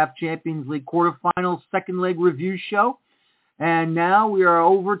 CONCACAF Champions League quarterfinals, second leg review show. And now we are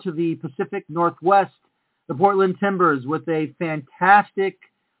over to the Pacific Northwest, the Portland Timbers, with a fantastic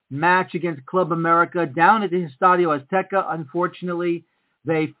match against Club America down at the Estadio Azteca. Unfortunately,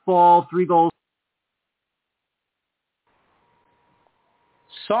 they fall 3-goals.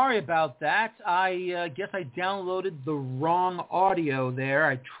 Sorry about that. I guess I downloaded the wrong audio there.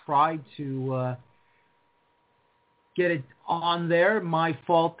 I tried to get it on there. My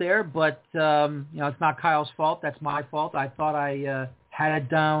fault there, but it's not Kyle's fault. That's my fault. I thought I had it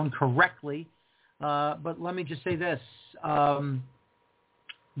down correctly. But let me just say this.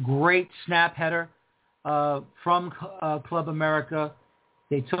 Great snap header from Club America.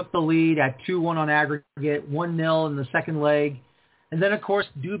 They took the lead at 2-1 on aggregate, 1-0 in the second leg. And then, of course,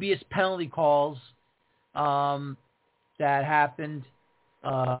 dubious penalty calls that happened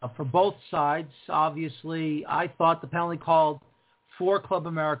for both sides. Obviously, I thought the penalty called for Club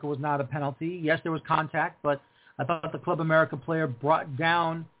America was not a penalty. Yes, there was contact, but I thought the Club America player brought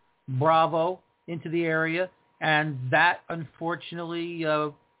down Bravo into the area, and that, unfortunately,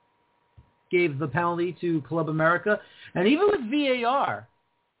 gave the penalty to Club America. And even with VAR,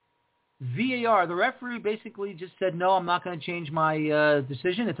 the referee basically just said, no, I'm not going to change my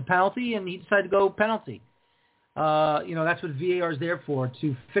decision. It's a penalty, and he decided to go penalty. That's what VAR is there for,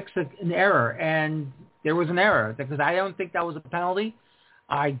 to fix an error. And there was an error, because I don't think that was a penalty.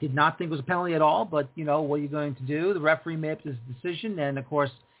 I did not think it was a penalty at all, but, what are you going to do? The referee made up his decision, and, of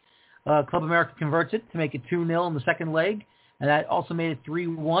course, Club America converts it to make it 2-0 in the second leg, and that also made it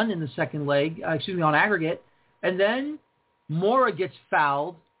 3-1 in the second leg, on aggregate. And then Mora gets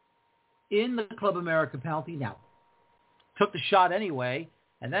fouled in the Club America penalty. Now, took the shot anyway,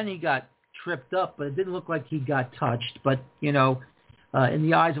 and then he got tripped up, but it didn't look like he got touched. But, in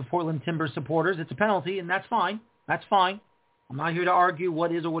the eyes of Portland Timbers supporters, it's a penalty, and that's fine. That's fine. I'm not here to argue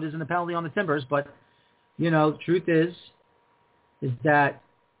what is or what isn't a penalty on the Timbers, but, truth is that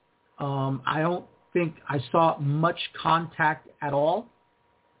I don't think I saw much contact at all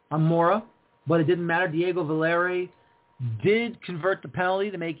on Mora, but it didn't matter. Diego Valeri did convert the penalty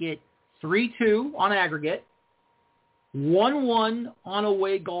to make it 3-2 on aggregate, 1-1 on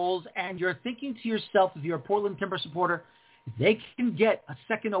away goals, and you're thinking to yourself, if you're a Portland Timber supporter, if they can get a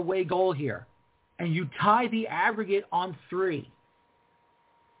second away goal here, and you tie the aggregate on 3,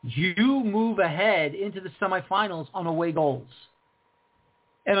 you move ahead into the semifinals on away goals.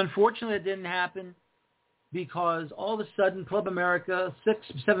 And unfortunately, it didn't happen, because all of a sudden, Club America,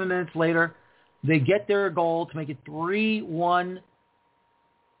 6-7 minutes later, they get their goal to make it 3-1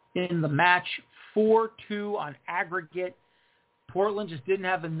 in the match, 4-2 on aggregate. Portland just didn't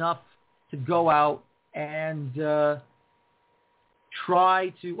have enough to go out and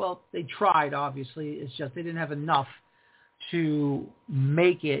try to, well, they tried, obviously. It's just they didn't have enough to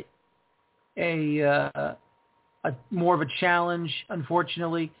make it a more of a challenge,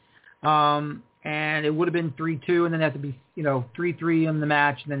 unfortunately. And it would have been 3-2, and then it had to be 3-3 in the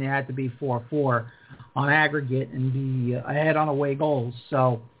match, and then it had to be 4-4 on aggregate and be ahead on away goals.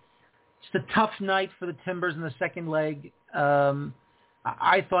 So it's a tough night for the Timbers in the second leg.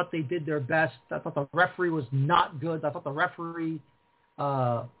 I thought they did their best. I thought the referee was not good. I thought the referee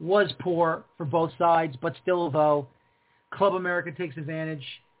was poor for both sides, but still, though, Club America takes advantage,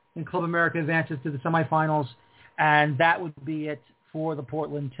 and Club America advances to the semifinals, and that would be it for the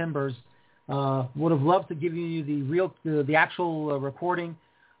Portland Timbers. Would have loved to give you the actual recording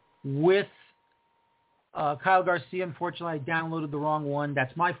with Kyle Garcia. Unfortunately, I downloaded the wrong one.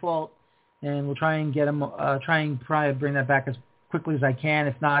 That's my fault, and we'll try and get him. Try and bring that back as quickly as I can.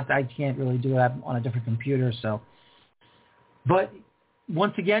 If not, I can't really do that on a different computer. So, but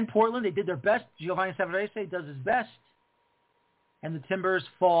once again, Portland, they did their best. Giovanni Savarese does his best, and the Timbers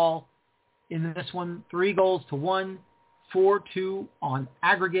fall in this one 3-1, 4-2 on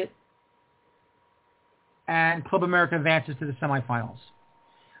aggregate. And Club America advances to the semifinals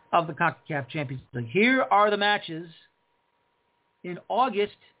of the CONCACAF Champions League. Here are the matches in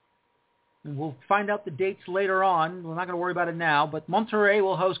August, and we'll find out the dates later on. We're not going to worry about it now, but Monterrey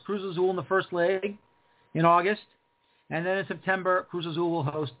will host Cruz Azul in the first leg in August, and then in September, Cruz Azul will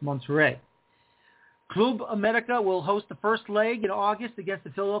host Monterrey. Club America will host the first leg in August against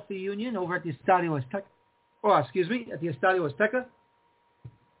the Philadelphia Union over at the Estadio Azteca.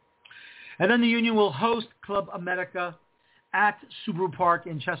 And then the Union will host Club America at Subaru Park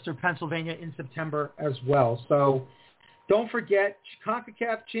in Chester, Pennsylvania in September as well. So don't forget,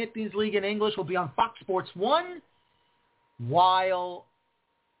 CONCACAF Champions League in English will be on Fox Sports 1, while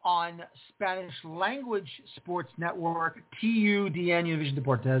on Spanish language sports network, TUDN Univision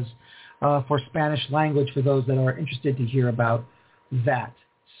Deportes, for Spanish language for those that are interested to hear about that.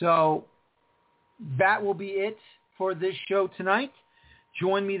 So that will be it for this show tonight.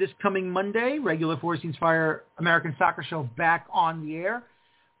 Join me this coming Monday, regular Four Seasons Fire American Soccer Show back on the air.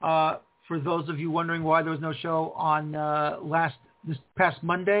 For those of you wondering why there was no show on this past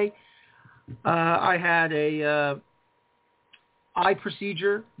Monday, I had a eye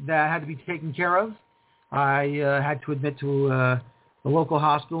procedure that had to be taken care of. I had to admit to a local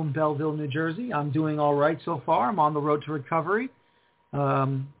hospital in Belleville, New Jersey. I'm doing all right so far. I'm on the road to recovery.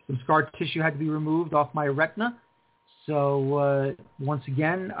 Some scar tissue had to be removed off my retina. So once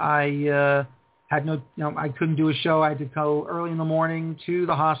again, I had I couldn't do a show. I had to go early in the morning to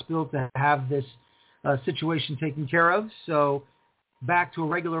the hospital to have this situation taken care of. So back to a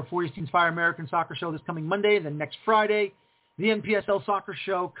regular 40 Teams Fire American Soccer Show this coming Monday. Then next Friday, the NPSL Soccer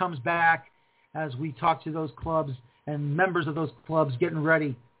Show comes back as we talk to those clubs and members of those clubs getting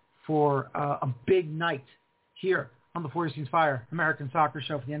ready for a big night here on the 40 Teams Fire American Soccer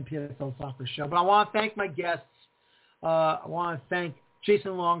Show for the NPSL Soccer Show. But I want to thank my guests. I want to thank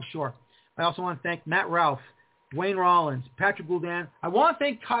Jason Longshore. I also want to thank Matt Ralph, Wayne Rollins, Patrick Gouldan. I want to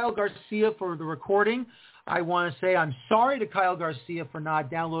thank Kyle Garcia for the recording. I want to say I'm sorry to Kyle Garcia for not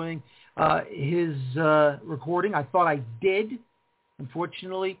downloading his recording. I thought I did.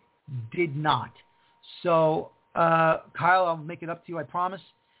 Unfortunately, did not. So, Kyle, I'll make it up to you, I promise,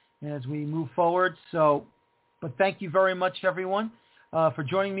 as we move forward. So, but thank you very much, everyone, for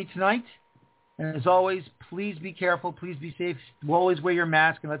joining me tonight. And as always, please be careful. Please be safe. Always wear your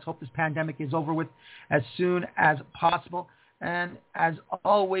mask, and let's hope this pandemic is over with as soon as possible. And as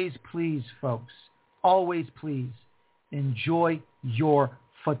always, please, folks, always please enjoy your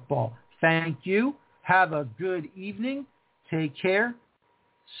football. Thank you. Have a good evening. Take care.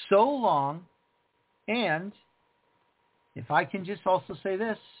 So long. And if I can just also say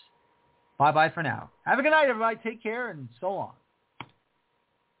this, bye-bye for now. Have a good night, everybody. Take care, and so long.